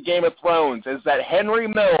ending to Game of Thrones, is that Henry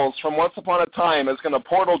Mills from Once Upon a Time is going to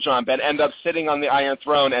portal jump and end up sitting on the Iron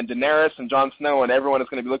Throne, and Daenerys and Jon Snow and everyone is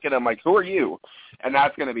going to be looking at him like, "Who are you?" And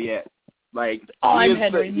that's going to be it. Like, I'm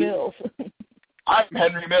Henry Mills. I'm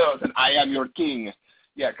Henry Mills, and I am your king.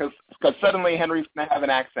 Yeah, because suddenly Henry's going to have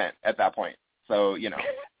an accent at that point. So, you know,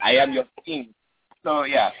 I am your king. So,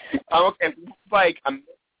 yeah. Okay, like,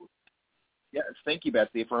 yes, thank you,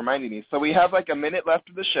 Betsy, for reminding me. So we have like a minute left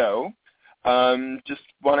of the show. Just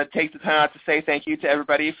want to take the time out to say thank you to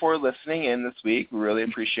everybody for listening in this week. We really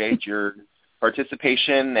appreciate your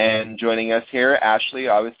participation and joining us here. Ashley,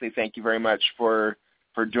 obviously, thank you very much for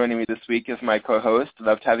joining me this week as my co-host.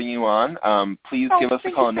 Loved having you on. Please give us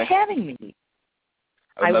a call next week. Thank you for having me.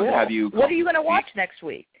 I'd love to have you. What are you going to watch next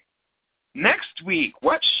week? Next week,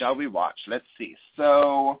 what shall we watch? Let's see.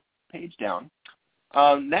 So, page down.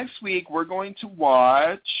 Next week, we're going to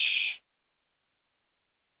watch...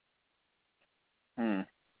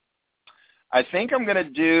 I think I'm going to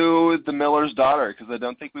do The Miller's Daughter, because I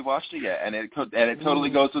don't think we've watched it yet, and it totally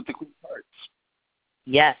goes with the Queen's Hearts.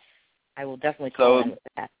 Yes, I will definitely call in with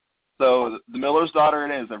that. So The Miller's Daughter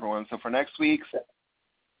it is, everyone. So for next week,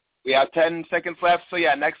 we have 10 seconds left. So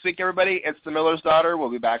yeah, next week, everybody, it's The Miller's Daughter.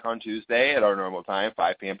 We'll be back on Tuesday at our normal time,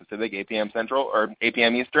 5 p.m. Pacific, 8 p.m. Central, or 8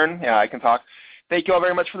 p.m. Eastern. Yeah, I can talk. Thank you all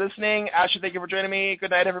very much for listening. Ashley, thank you for joining me.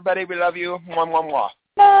 Good night, everybody. We love you. Mwah, mwah, mwah.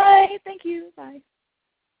 Bye. Thank you. Bye.